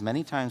I've said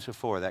many times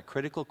before, that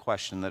critical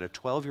question that a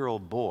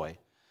 12-year-old boy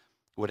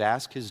would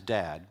ask his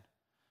dad,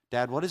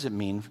 "Dad, what does it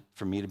mean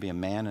for me to be a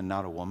man and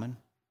not a woman?"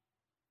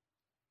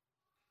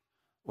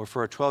 Or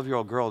for a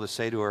 12-year-old girl to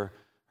say to her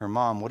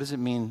mom, "What does it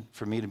mean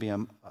for me to be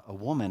a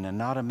woman and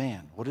not a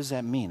man? What does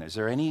that mean?" Is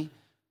there any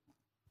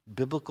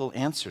biblical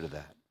answer to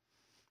that?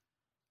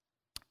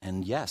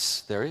 And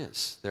yes, there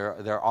is.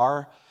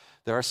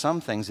 There are some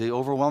things, the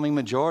overwhelming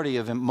majority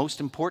of the most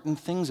important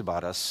things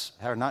about us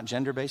are not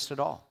gender-based at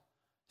all.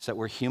 It's that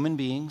we're human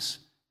beings,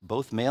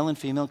 both male and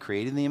female,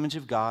 created in the image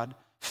of God,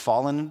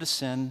 fallen into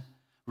sin,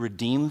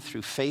 redeemed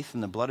through faith in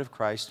the blood of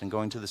Christ, and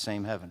going to the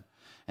same heaven,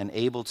 and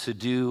able to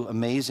do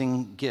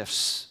amazing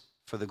gifts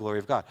for the glory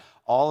of God.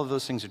 All of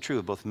those things are true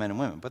of both men and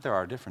women, but there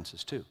are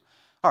differences too.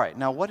 All right,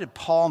 now what did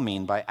Paul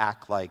mean by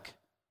act like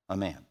a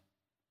man?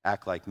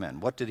 Act like men.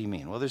 What did he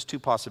mean? Well, there's two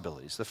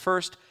possibilities. The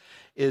first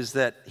is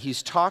that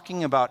he's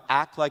talking about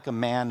act like a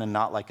man and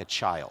not like a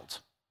child.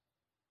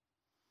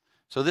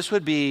 So this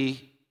would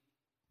be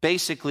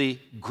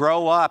basically,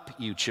 grow up,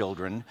 you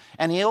children.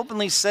 And he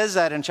openly says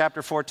that in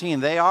chapter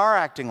 14. They are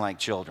acting like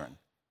children.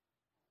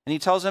 And he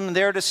tells them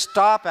they're to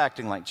stop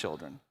acting like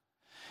children.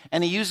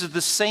 And he uses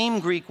the same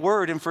Greek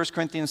word in 1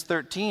 Corinthians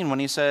 13 when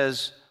he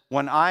says,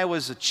 when I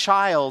was a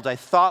child, I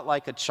thought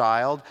like a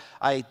child,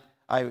 I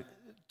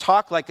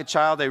talk like a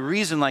child, I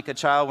reason like a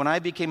child. When I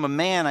became a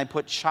man, I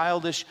put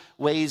childish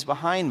ways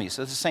behind me.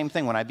 So it's the same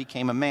thing when I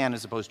became a man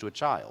as opposed to a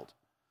child.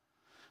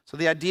 So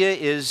the idea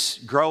is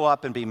grow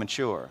up and be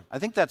mature. I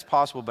think that's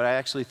possible, but I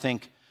actually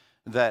think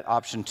that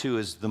option 2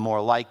 is the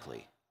more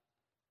likely.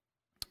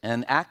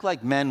 And act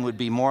like men would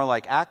be more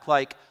like act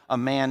like a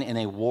man in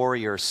a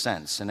warrior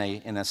sense, in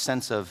a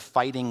sense of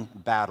fighting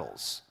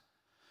battles.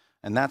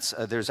 And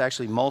there's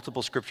actually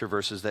multiple scripture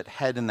verses that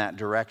head in that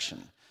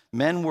direction.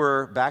 Men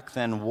were back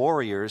then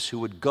warriors who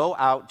would go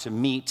out to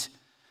meet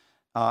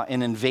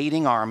an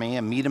invading army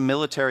and meet a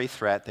military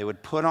threat. They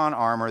would put on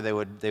armor.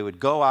 They would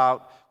go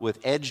out with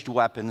edged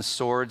weapons,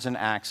 swords and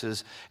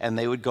axes, and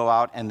they would go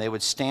out and they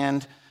would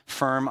stand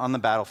firm on the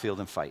battlefield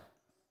and fight.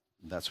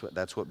 That's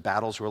what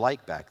battles were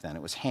like back then.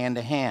 It was hand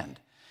to hand,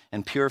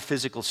 and pure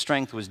physical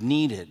strength was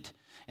needed.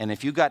 And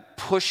if you got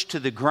pushed to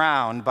the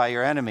ground by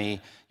your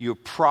enemy, you're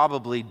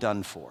probably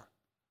done for.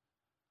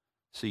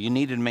 So you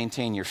needed to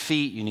maintain your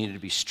feet, you needed to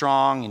be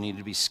strong, you needed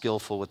to be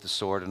skillful with the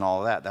sword and all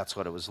of that. That's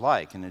what it was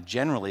like. And it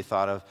generally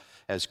thought of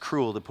as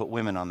cruel to put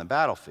women on the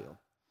battlefield.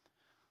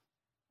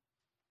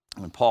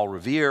 When Paul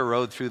Revere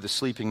rode through the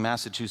sleeping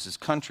Massachusetts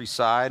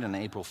countryside on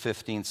April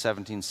 15,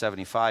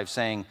 1775,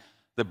 saying,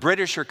 "The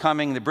British are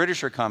coming, the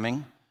British are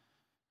coming,"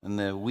 in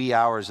the wee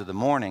hours of the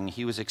morning,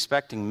 he was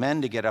expecting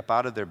men to get up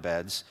out of their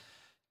beds,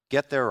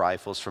 get their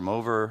rifles from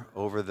over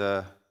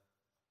the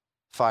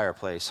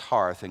fireplace,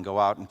 hearth, and go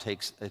out and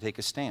take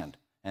a stand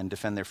and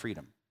defend their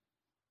freedom.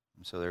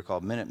 So they're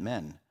called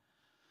Minutemen.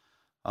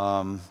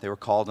 They were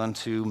called on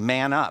to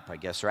man up, I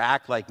guess, or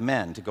act like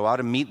men, to go out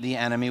and meet the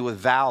enemy with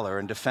valor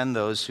and defend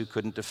those who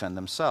couldn't defend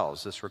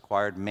themselves. This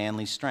required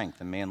manly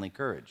strength and manly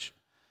courage.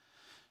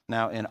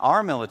 Now, in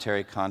our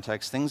military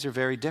context, things are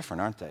very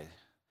different, aren't they?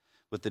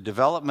 With the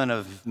development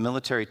of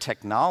military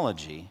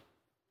technology,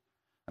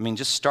 I mean,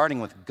 just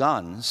starting with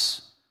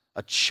guns,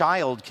 a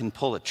child can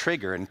pull a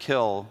trigger and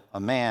kill a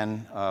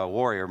man, a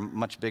warrior,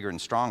 much bigger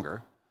and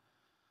stronger.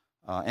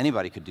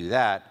 Anybody could do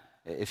that.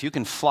 If you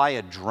can fly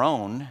a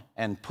drone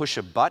and push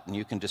a button,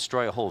 you can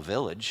destroy a whole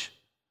village.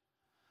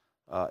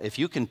 If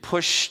you can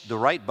push the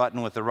right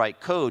button with the right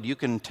code, you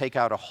can take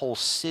out a whole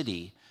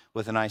city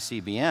with an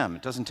ICBM.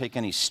 It doesn't take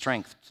any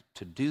strength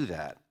to do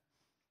that.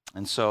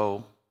 And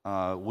so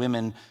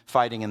women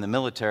fighting in the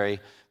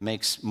military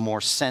makes more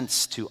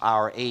sense to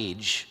our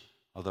age,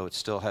 although it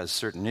still has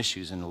certain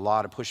issues and a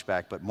lot of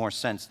pushback, but more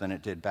sense than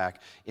it did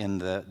back in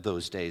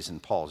those days, in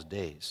Paul's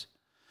days.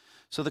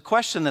 So the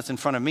question that's in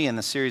front of me in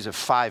the series of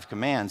 5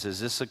 commands, is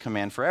this a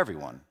command for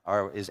everyone?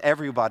 Or is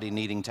everybody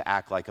needing to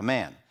act like a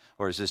man?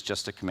 Or is this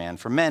just a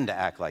command for men to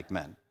act like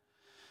men?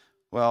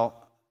 Well,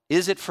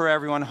 is it for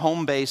everyone?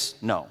 Home base,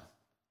 no.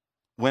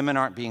 Women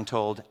aren't being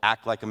told,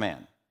 act like a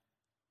man.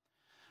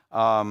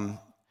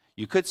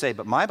 You could say,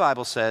 but my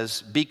Bible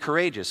says, be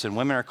courageous, and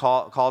women are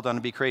called on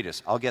to be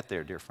courageous. I'll get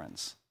there, dear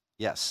friends.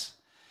 Yes.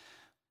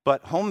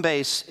 But home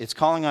base, it's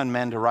calling on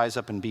men to rise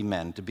up and be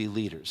men, to be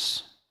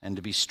leaders, and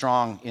to be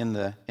strong in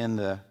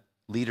the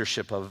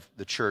leadership of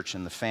the church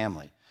and the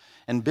family.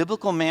 And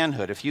biblical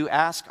manhood, if you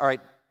ask, all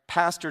right,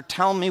 Pastor,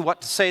 tell me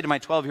what to say to my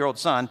 12-year-old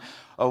son,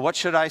 or what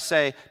should I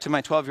say to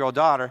my 12-year-old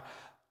daughter,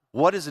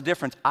 what is the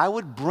difference? I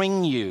would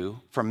bring you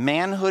from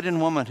manhood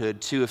and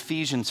womanhood to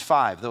Ephesians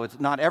 5, though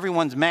not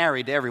everyone's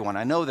married to everyone,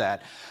 I know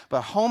that.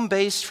 But home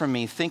base for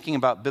me, thinking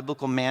about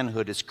biblical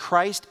manhood, is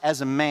Christ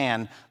as a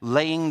man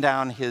laying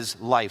down his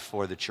life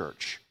for the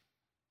church.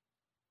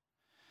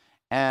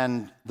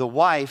 And the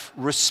wife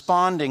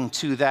responding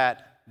to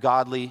that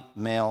godly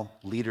male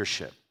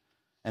leadership.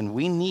 And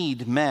we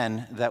need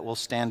men that will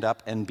stand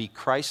up and be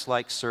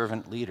Christ-like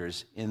servant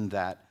leaders in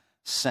that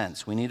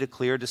sense. We need a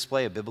clear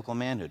display of biblical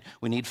manhood.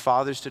 We need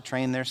fathers to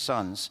train their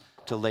sons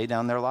to lay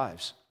down their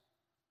lives.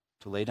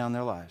 To lay down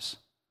their lives.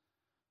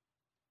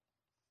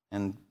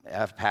 And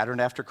have patterned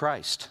after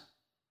Christ.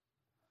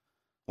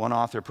 One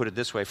author put it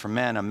this way, for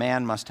men, a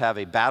man must have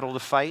a battle to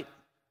fight,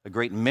 a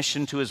great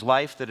mission to his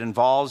life that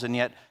involves and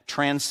yet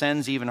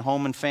transcends even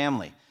home and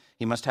family.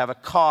 He must have a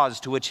cause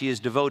to which he is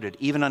devoted,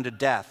 even unto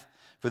death.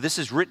 For this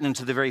is written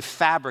into the very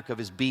fabric of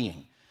his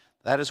being.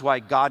 That is why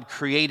God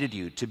created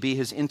you, to be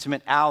his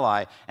intimate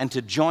ally and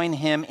to join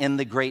him in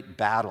the great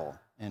battle,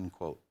 end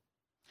quote.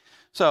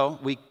 So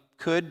we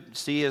could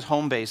see as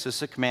home base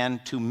as a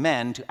command to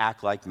men to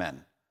act like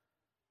men.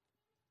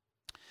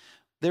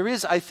 There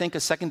is, I think, a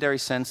secondary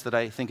sense that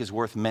I think is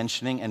worth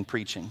mentioning and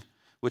preaching,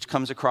 which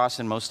comes across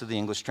in most of the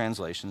English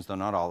translations, though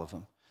not all of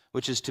them,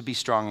 which is to be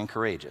strong and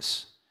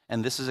courageous.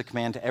 And this is a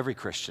command to every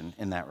Christian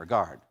in that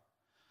regard.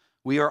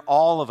 We are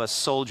all of us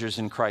soldiers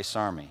in Christ's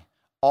army.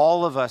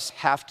 All of us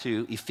have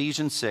to,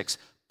 Ephesians 6,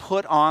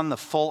 put on the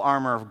full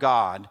armor of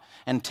God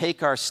and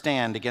take our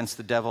stand against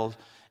the devil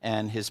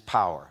and his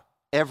power.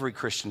 Every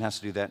Christian has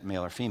to do that,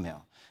 male or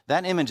female.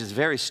 That image is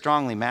very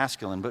strongly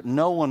masculine, but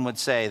no one would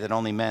say that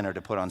only men are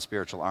to put on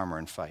spiritual armor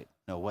and fight.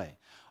 No way.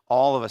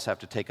 All of us have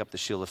to take up the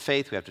shield of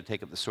faith, we have to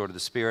take up the sword of the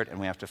Spirit, and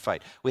we have to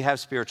fight. We have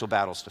spiritual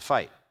battles to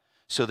fight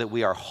so that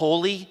we are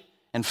holy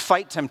and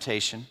fight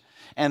temptation,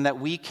 and that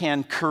we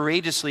can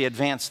courageously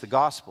advance the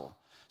gospel.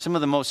 Some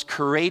of the most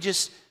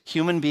courageous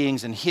human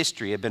beings in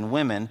history have been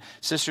women,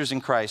 sisters in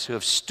Christ, who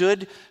have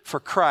stood for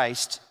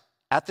Christ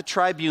at the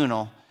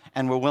tribunal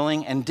and were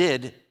willing and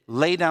did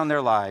lay down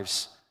their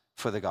lives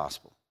for the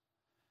gospel.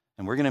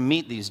 And we're going to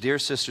meet these dear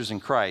sisters in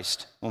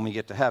Christ when we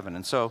get to heaven.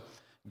 And so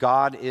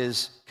God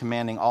is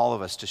commanding all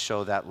of us to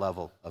show that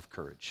level of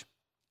courage.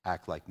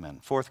 Act like men.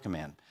 Fourth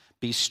command,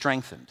 be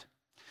strengthened.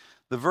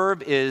 The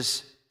verb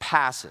is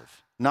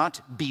passive,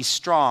 not be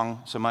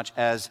strong so much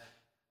as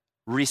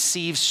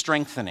receive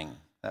strengthening.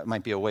 That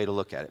might be a way to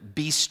look at it.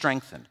 Be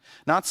strengthened.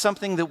 Not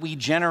something that we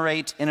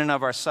generate in and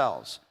of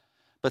ourselves,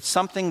 but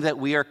something that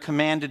we are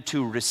commanded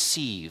to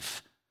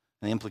receive.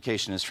 And the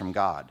implication is from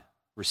God.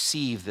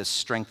 Receive this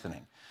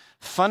strengthening.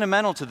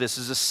 Fundamental to this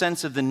is a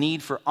sense of the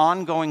need for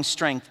ongoing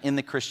strength in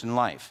the Christian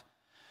life.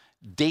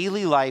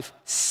 Daily life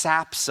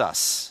saps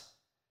us.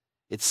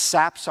 It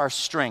saps our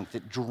strength.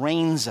 It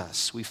drains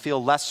us. We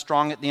feel less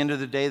strong at the end of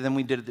the day than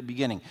we did at the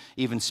beginning,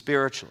 even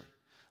spiritually.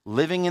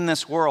 Living in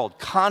this world,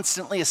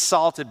 constantly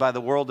assaulted by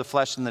the world, the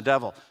flesh, and the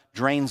devil,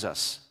 drains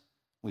us.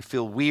 We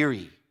feel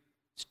weary.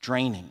 It's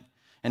draining.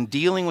 And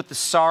dealing with the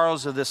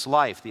sorrows of this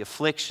life, the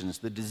afflictions,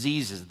 the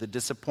diseases, the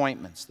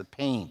disappointments, the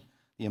pain,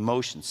 the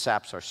emotions,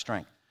 saps our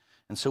strength.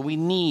 And so we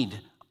need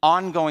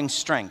ongoing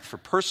strength for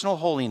personal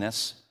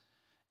holiness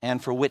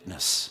and for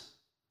witness.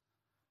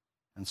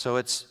 And so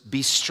it's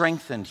be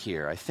strengthened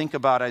here. I think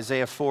about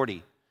Isaiah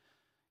 40.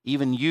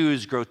 Even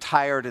youths grow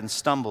tired and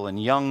stumble,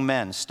 and young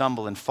men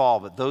stumble and fall.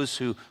 But those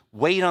who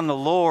wait on the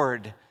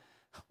Lord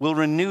will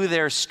renew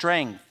their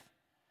strength.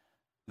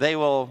 They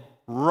will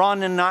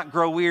run and not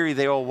grow weary.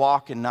 They will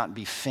walk and not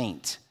be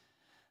faint.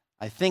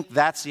 I think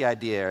that's the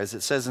idea. As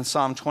it says in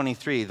Psalm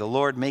 23, the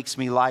Lord makes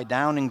me lie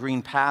down in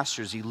green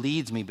pastures. He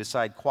leads me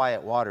beside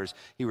quiet waters.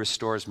 He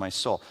restores my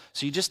soul.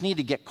 So you just need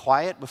to get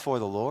quiet before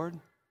the Lord.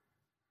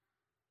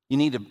 You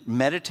need to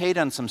meditate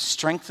on some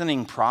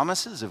strengthening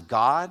promises of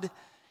God.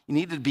 You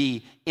need to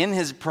be in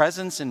his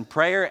presence in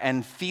prayer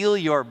and feel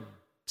your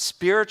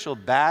spiritual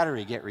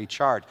battery get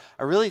recharged.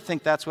 I really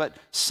think that's what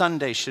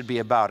Sunday should be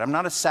about. I'm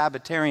not a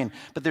Sabbatarian,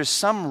 but there's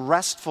some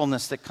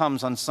restfulness that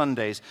comes on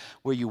Sundays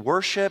where you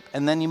worship,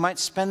 and then you might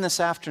spend this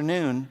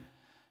afternoon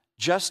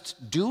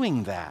just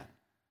doing that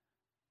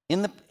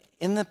in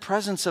the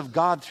presence of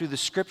God through the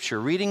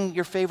Scripture, reading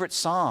your favorite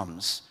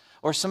Psalms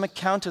or some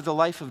account of the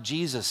life of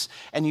Jesus,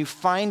 and you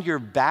find your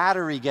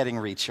battery getting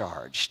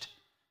recharged.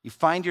 You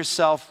find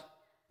yourself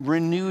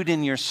renewed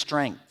in your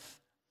strength.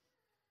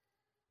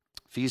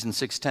 Ephesians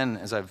 6:10,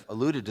 as I've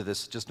alluded to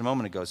this just a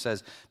moment ago,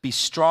 says, be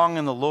strong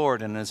in the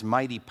Lord and in his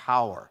mighty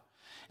power.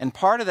 And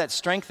part of that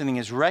strengthening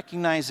is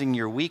recognizing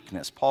your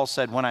weakness. Paul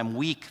said, when I'm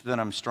weak, then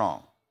I'm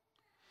strong.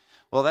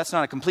 Well, that's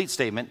not a complete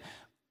statement.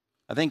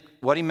 I think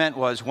what he meant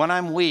was, when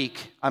I'm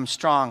weak, I'm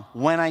strong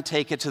when I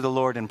take it to the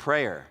Lord in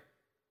prayer.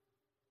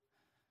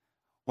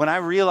 When I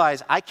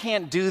realize I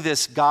can't do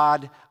this,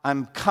 God,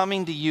 I'm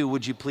coming to you,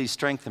 would you please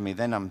strengthen me?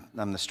 Then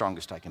I'm the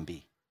strongest I can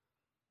be.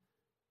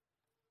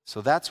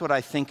 So that's what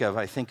I think of.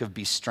 I think of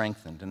be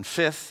strengthened. And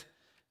fifth,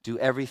 do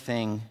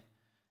everything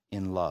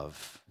in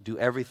love. Do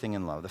everything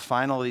in love. The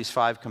final of these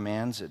 5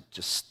 commands, it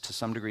just to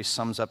some degree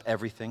sums up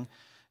everything.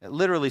 It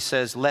literally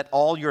says, let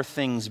all your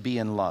things be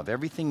in love.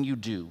 Everything you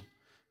do,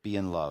 be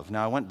in love.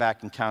 Now, I went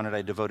back and counted.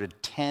 I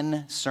devoted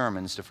 10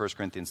 sermons to 1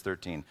 Corinthians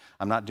 13.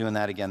 I'm not doing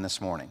that again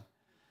this morning.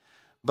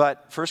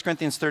 But 1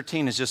 Corinthians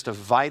 13 is just a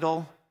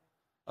vital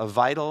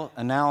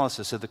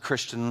analysis of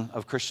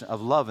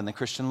of love in the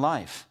Christian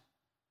life.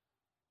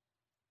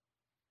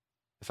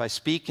 If I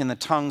speak in the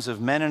tongues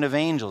of men and of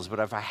angels, but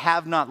if I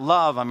have not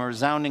love, I'm a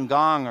resounding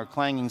gong or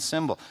clanging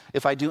cymbal.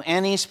 If I do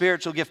any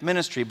spiritual gift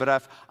ministry, but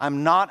if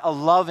I'm not a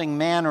loving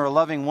man or a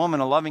loving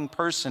woman, a loving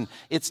person,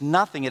 it's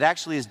nothing. It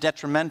actually is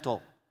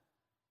detrimental.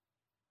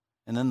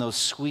 And then those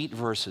sweet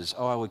verses,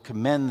 I would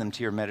commend them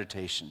to your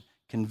meditation.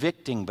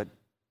 Convicting, but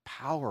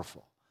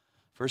powerful.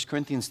 1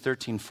 Corinthians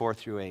 13,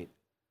 4-8.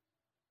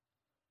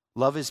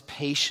 Love is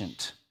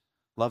patient.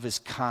 Love is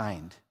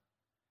kind.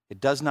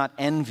 It does not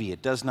envy.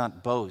 It does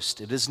not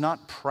boast. It is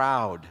not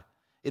proud.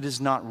 It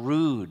is not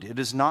rude. It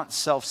is not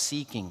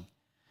self-seeking.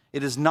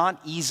 It is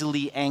not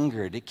easily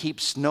angered. It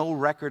keeps no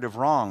record of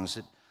wrongs.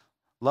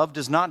 Love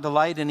does not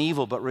delight in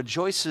evil, but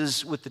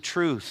rejoices with the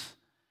truth.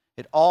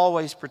 It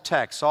always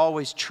protects,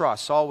 always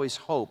trusts, always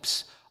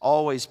hopes,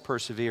 always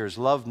perseveres.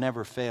 Love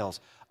never fails.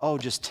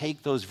 Just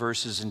take those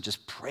verses and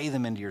just pray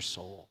them into your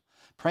soul.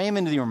 Pray them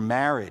into your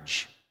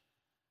marriage.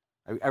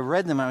 I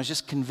read them, I was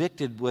just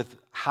convicted with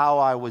how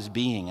I was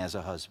being as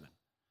a husband.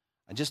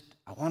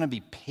 I want to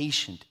be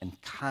patient and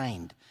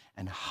kind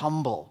and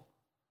humble.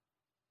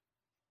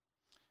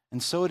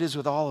 And so it is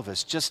with all of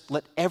us. Just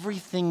let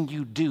everything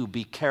you do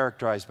be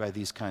characterized by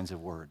these kinds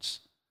of words.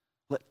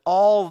 Let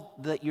all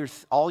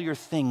your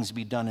things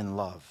be done in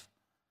love.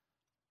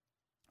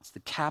 It's the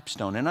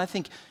capstone. And I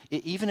think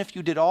even if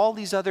you did all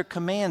these other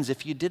commands,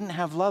 if you didn't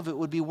have love, it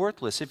would be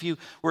worthless. If you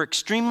were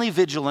extremely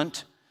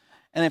vigilant,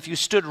 and if you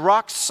stood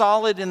rock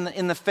solid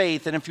in the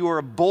faith, and if you were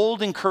a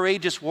bold and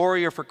courageous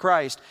warrior for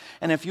Christ,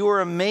 and if you were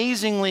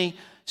amazingly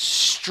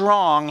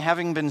strong,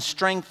 having been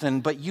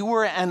strengthened, but you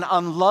were an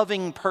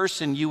unloving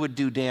person, you would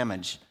do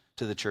damage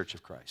to the church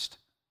of Christ.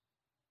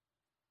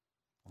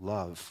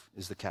 Love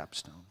is the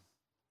capstone.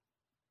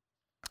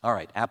 All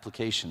right,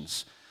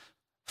 applications.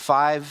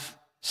 5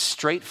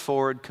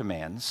 straightforward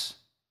commands.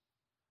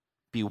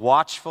 Be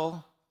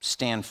watchful,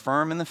 stand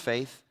firm in the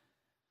faith,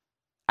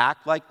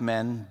 act like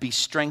men, be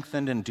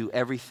strengthened, and do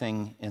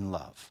everything in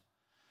love.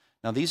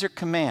 Now, these are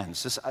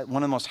commands. This is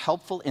one of the most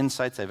helpful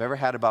insights I've ever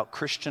had about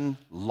Christian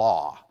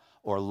law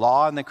or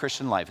law in the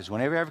Christian life is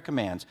whenever you have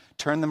commands,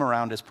 turn them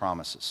around as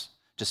promises.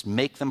 Just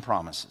make them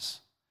promises.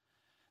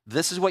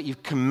 This is what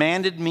you've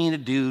commanded me to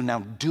do. Now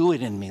do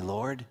it in me,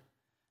 Lord.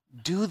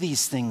 Do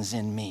these things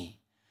in me.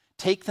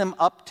 Take them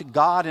up to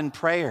God in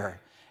prayer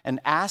and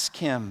ask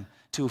Him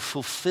to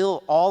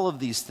fulfill all of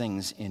these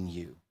things in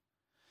you.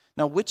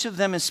 Now, which of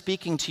them is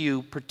speaking to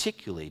you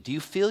particularly? Do you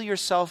feel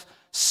yourself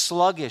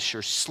sluggish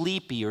or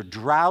sleepy or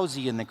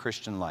drowsy in the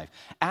Christian life?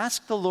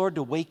 Ask the Lord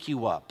to wake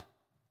you up.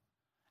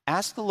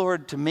 Ask the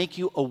Lord to make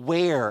you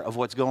aware of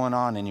what's going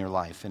on in your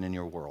life and in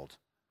your world.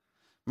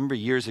 Remember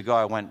years ago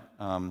I went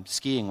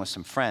skiing with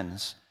some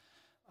friends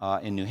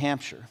in New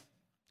Hampshire.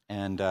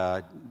 And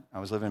I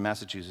was living in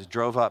Massachusetts.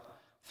 Drove up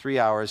 3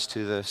 hours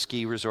to the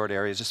ski resort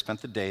area. Just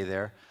spent the day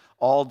there.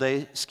 All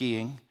day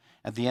skiing.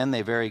 At the end,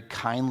 they very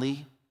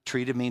kindly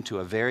treated me to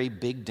a very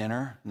big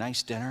dinner,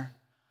 nice dinner.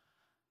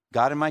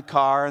 Got in my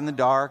car in the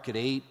dark at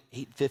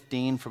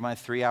 8:15 for my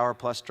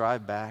 3-hour-plus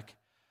drive back.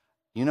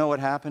 You know what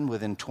happened?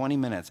 Within 20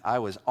 minutes, I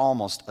was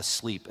almost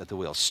asleep at the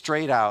wheel.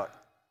 Straight out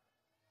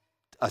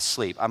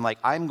asleep. I'm like,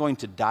 I'm going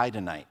to die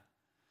tonight.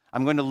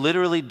 I'm going to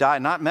literally die.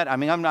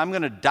 I'm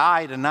going to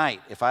die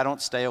tonight if I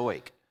don't stay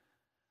awake.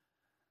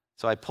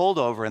 So I pulled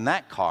over, and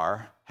that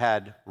car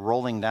had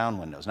rolling down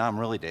windows. Now I'm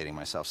really dating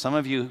myself. Some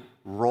of you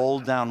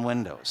rolled down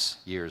windows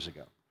years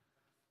ago.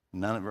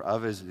 None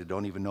of us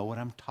don't even know what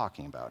I'm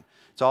talking about.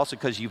 It's also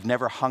because you've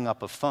never hung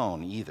up a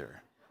phone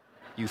either.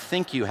 You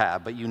think you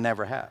have, but you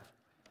never have.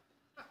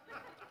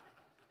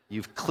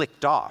 You've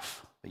clicked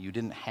off, but you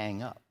didn't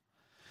hang up.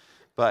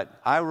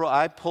 But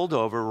I pulled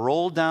over,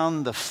 rolled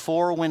down the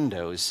 4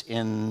 windows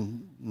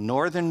in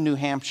northern New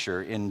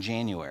Hampshire in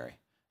January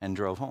and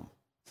drove home.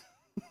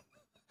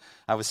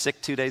 I was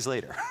sick 2 days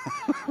later.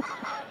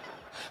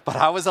 But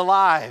I was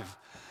alive.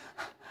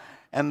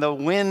 And the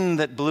wind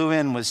that blew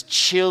in was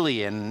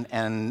chilly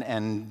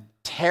and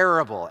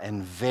terrible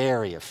and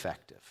very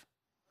effective.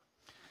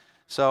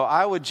 So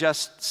I would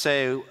just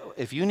say,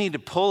 if you need to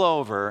pull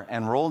over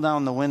and roll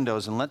down the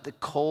windows and let the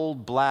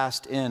cold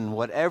blast in,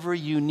 whatever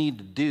you need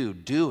to do,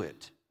 do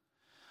it.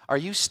 Are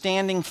you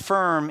standing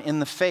firm in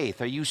the faith?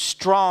 Are you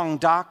strong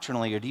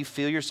doctrinally, or do you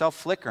feel yourself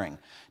flickering?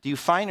 Do you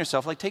find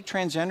yourself, like take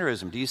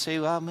transgenderism, do you say,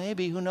 well,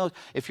 maybe, who knows?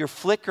 If you're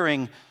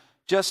flickering,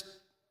 just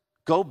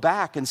go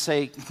back and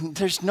say,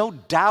 there's no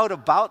doubt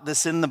about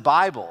this in the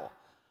Bible.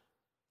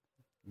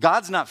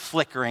 God's not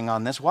flickering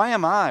on this. Why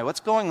am I?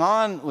 What's going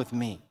on with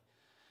me?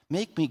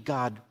 Make me,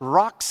 God,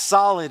 rock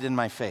solid in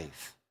my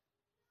faith.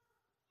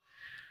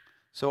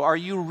 So are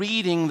you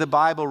reading the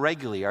Bible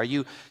regularly? Are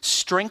you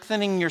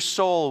strengthening your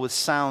soul with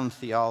sound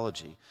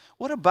theology?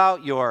 What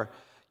about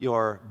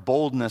your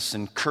boldness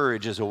and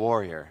courage as a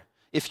warrior?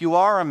 If you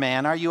are a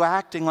man, are you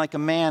acting like a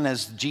man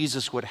as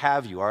Jesus would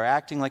have you? Are you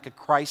acting like a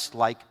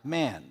Christ-like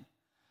man?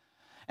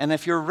 And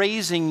if you're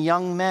raising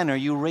young men, are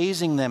you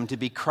raising them to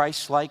be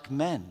Christ-like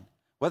men?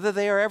 Whether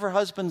they are ever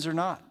husbands or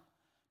not.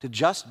 To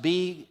just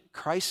be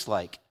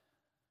Christ-like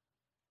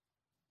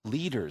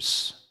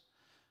leaders.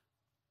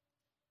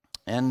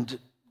 And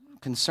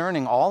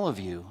concerning all of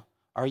you,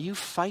 are you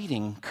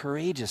fighting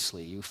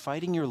courageously? Are you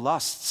fighting your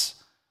lusts?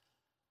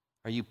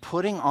 Are you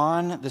putting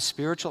on the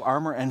spiritual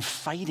armor and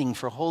fighting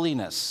for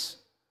holiness?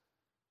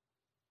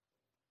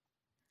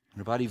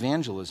 What about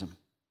evangelism?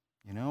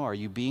 Are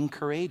you being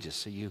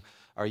courageous?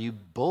 Are you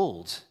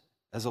bold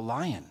as a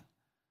lion?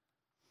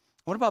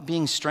 What about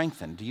being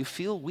strengthened? Do you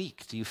feel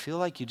weak? Do you feel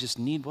like you just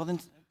need, well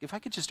then, if I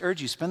could just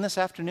urge you, spend this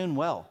afternoon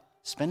well.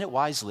 Spend it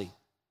wisely.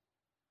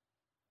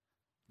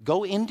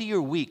 Go into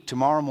your week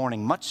tomorrow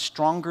morning much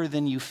stronger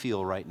than you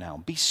feel right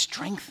now. Be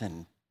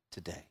strengthened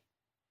today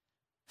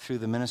through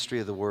the ministry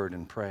of the word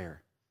and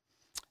prayer.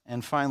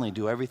 And finally,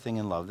 do everything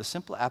in love. The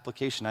simple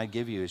application I'd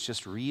give you is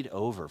just read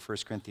over 1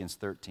 Corinthians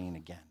 13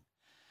 again.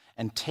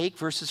 And take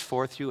verses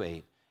 4 through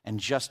 8 and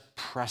just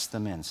press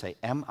them in. Say,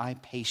 am I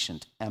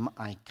patient? Am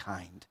I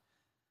kind?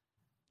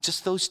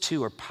 Just those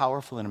two are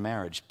powerful in a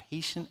marriage,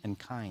 patient and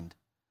kind.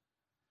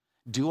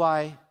 Do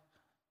I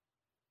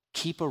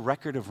keep a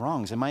record of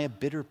wrongs? Am I a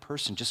bitter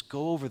person? Just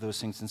go over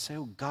those things and say,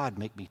 oh God,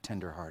 make me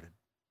tenderhearted.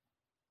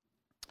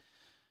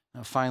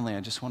 Now finally,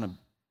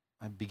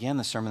 I began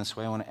the sermon this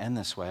way, I want to end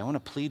this way. I want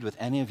to plead with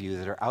any of you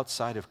that are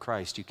outside of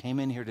Christ. You came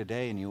in here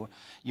today and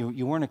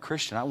you weren't a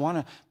Christian. I want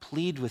to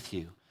plead with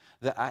you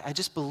that I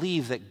just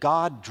believe that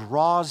God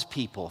draws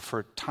people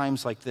for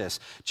times like this.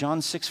 John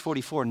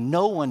 6:44,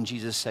 no one,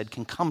 Jesus said,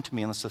 can come to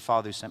me unless the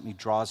Father who sent me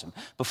draws him.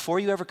 Before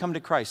you ever come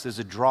to Christ, there's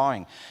a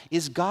drawing.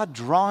 Is God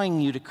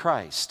drawing you to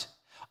Christ?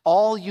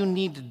 All you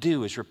need to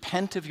do is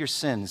repent of your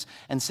sins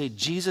and say,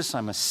 Jesus,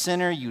 I'm a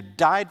sinner. You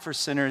died for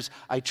sinners.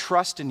 I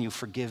trust in you.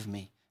 Forgive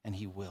me. And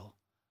he will.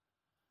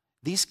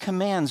 These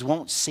commands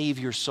won't save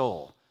your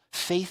soul.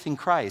 Faith in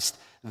Christ,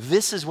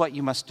 this is what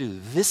you must do.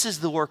 This is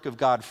the work of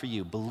God for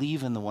you.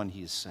 Believe in the one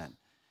he has sent.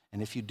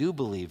 And if you do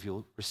believe,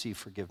 you'll receive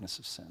forgiveness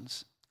of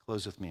sins.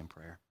 Close with me in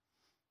prayer.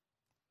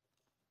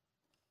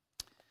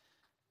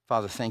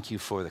 Father, thank you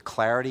for the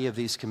clarity of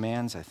these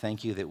commands. I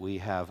thank you that we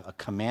have a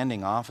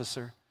commanding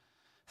officer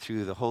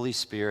through the Holy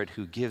Spirit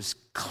who gives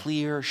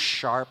clear,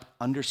 sharp,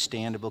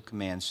 understandable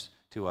commands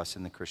to us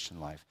in the Christian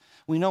life.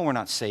 We know we're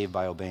not saved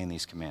by obeying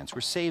these commands.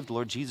 We're saved,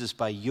 Lord Jesus,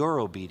 by your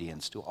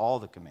obedience to all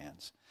the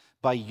commands.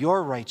 By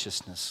your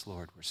righteousness,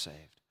 Lord, we're saved.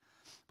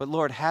 But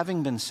Lord,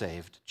 having been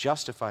saved,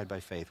 justified by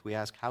faith, we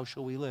ask, how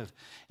shall we live?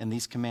 And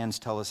these commands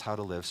tell us how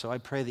to live. So I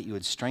pray that you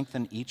would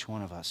strengthen each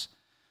one of us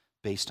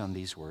based on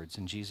these words.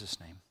 In Jesus'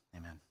 name,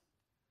 amen.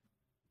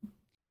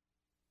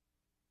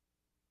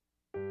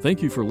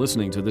 Thank you for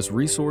listening to this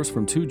resource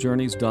from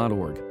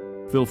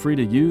twojourneys.org. Feel free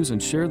to use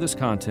and share this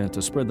content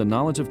to spread the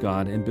knowledge of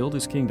God and build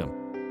his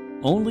kingdom.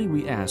 Only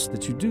we ask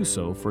that you do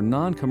so for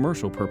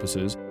non-commercial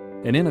purposes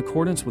and in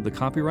accordance with the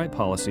copyright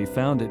policy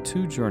found at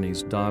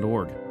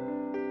twojourneys.org.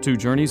 Two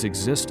Journeys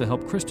exists to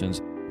help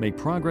Christians make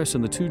progress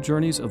in the two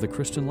journeys of the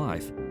Christian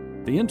life,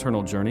 the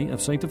internal journey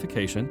of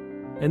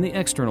sanctification and the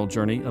external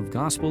journey of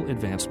gospel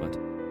advancement.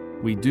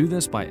 We do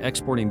this by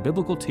exporting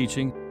biblical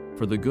teaching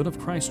for the good of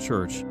Christ's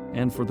church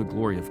and for the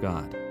glory of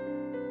God.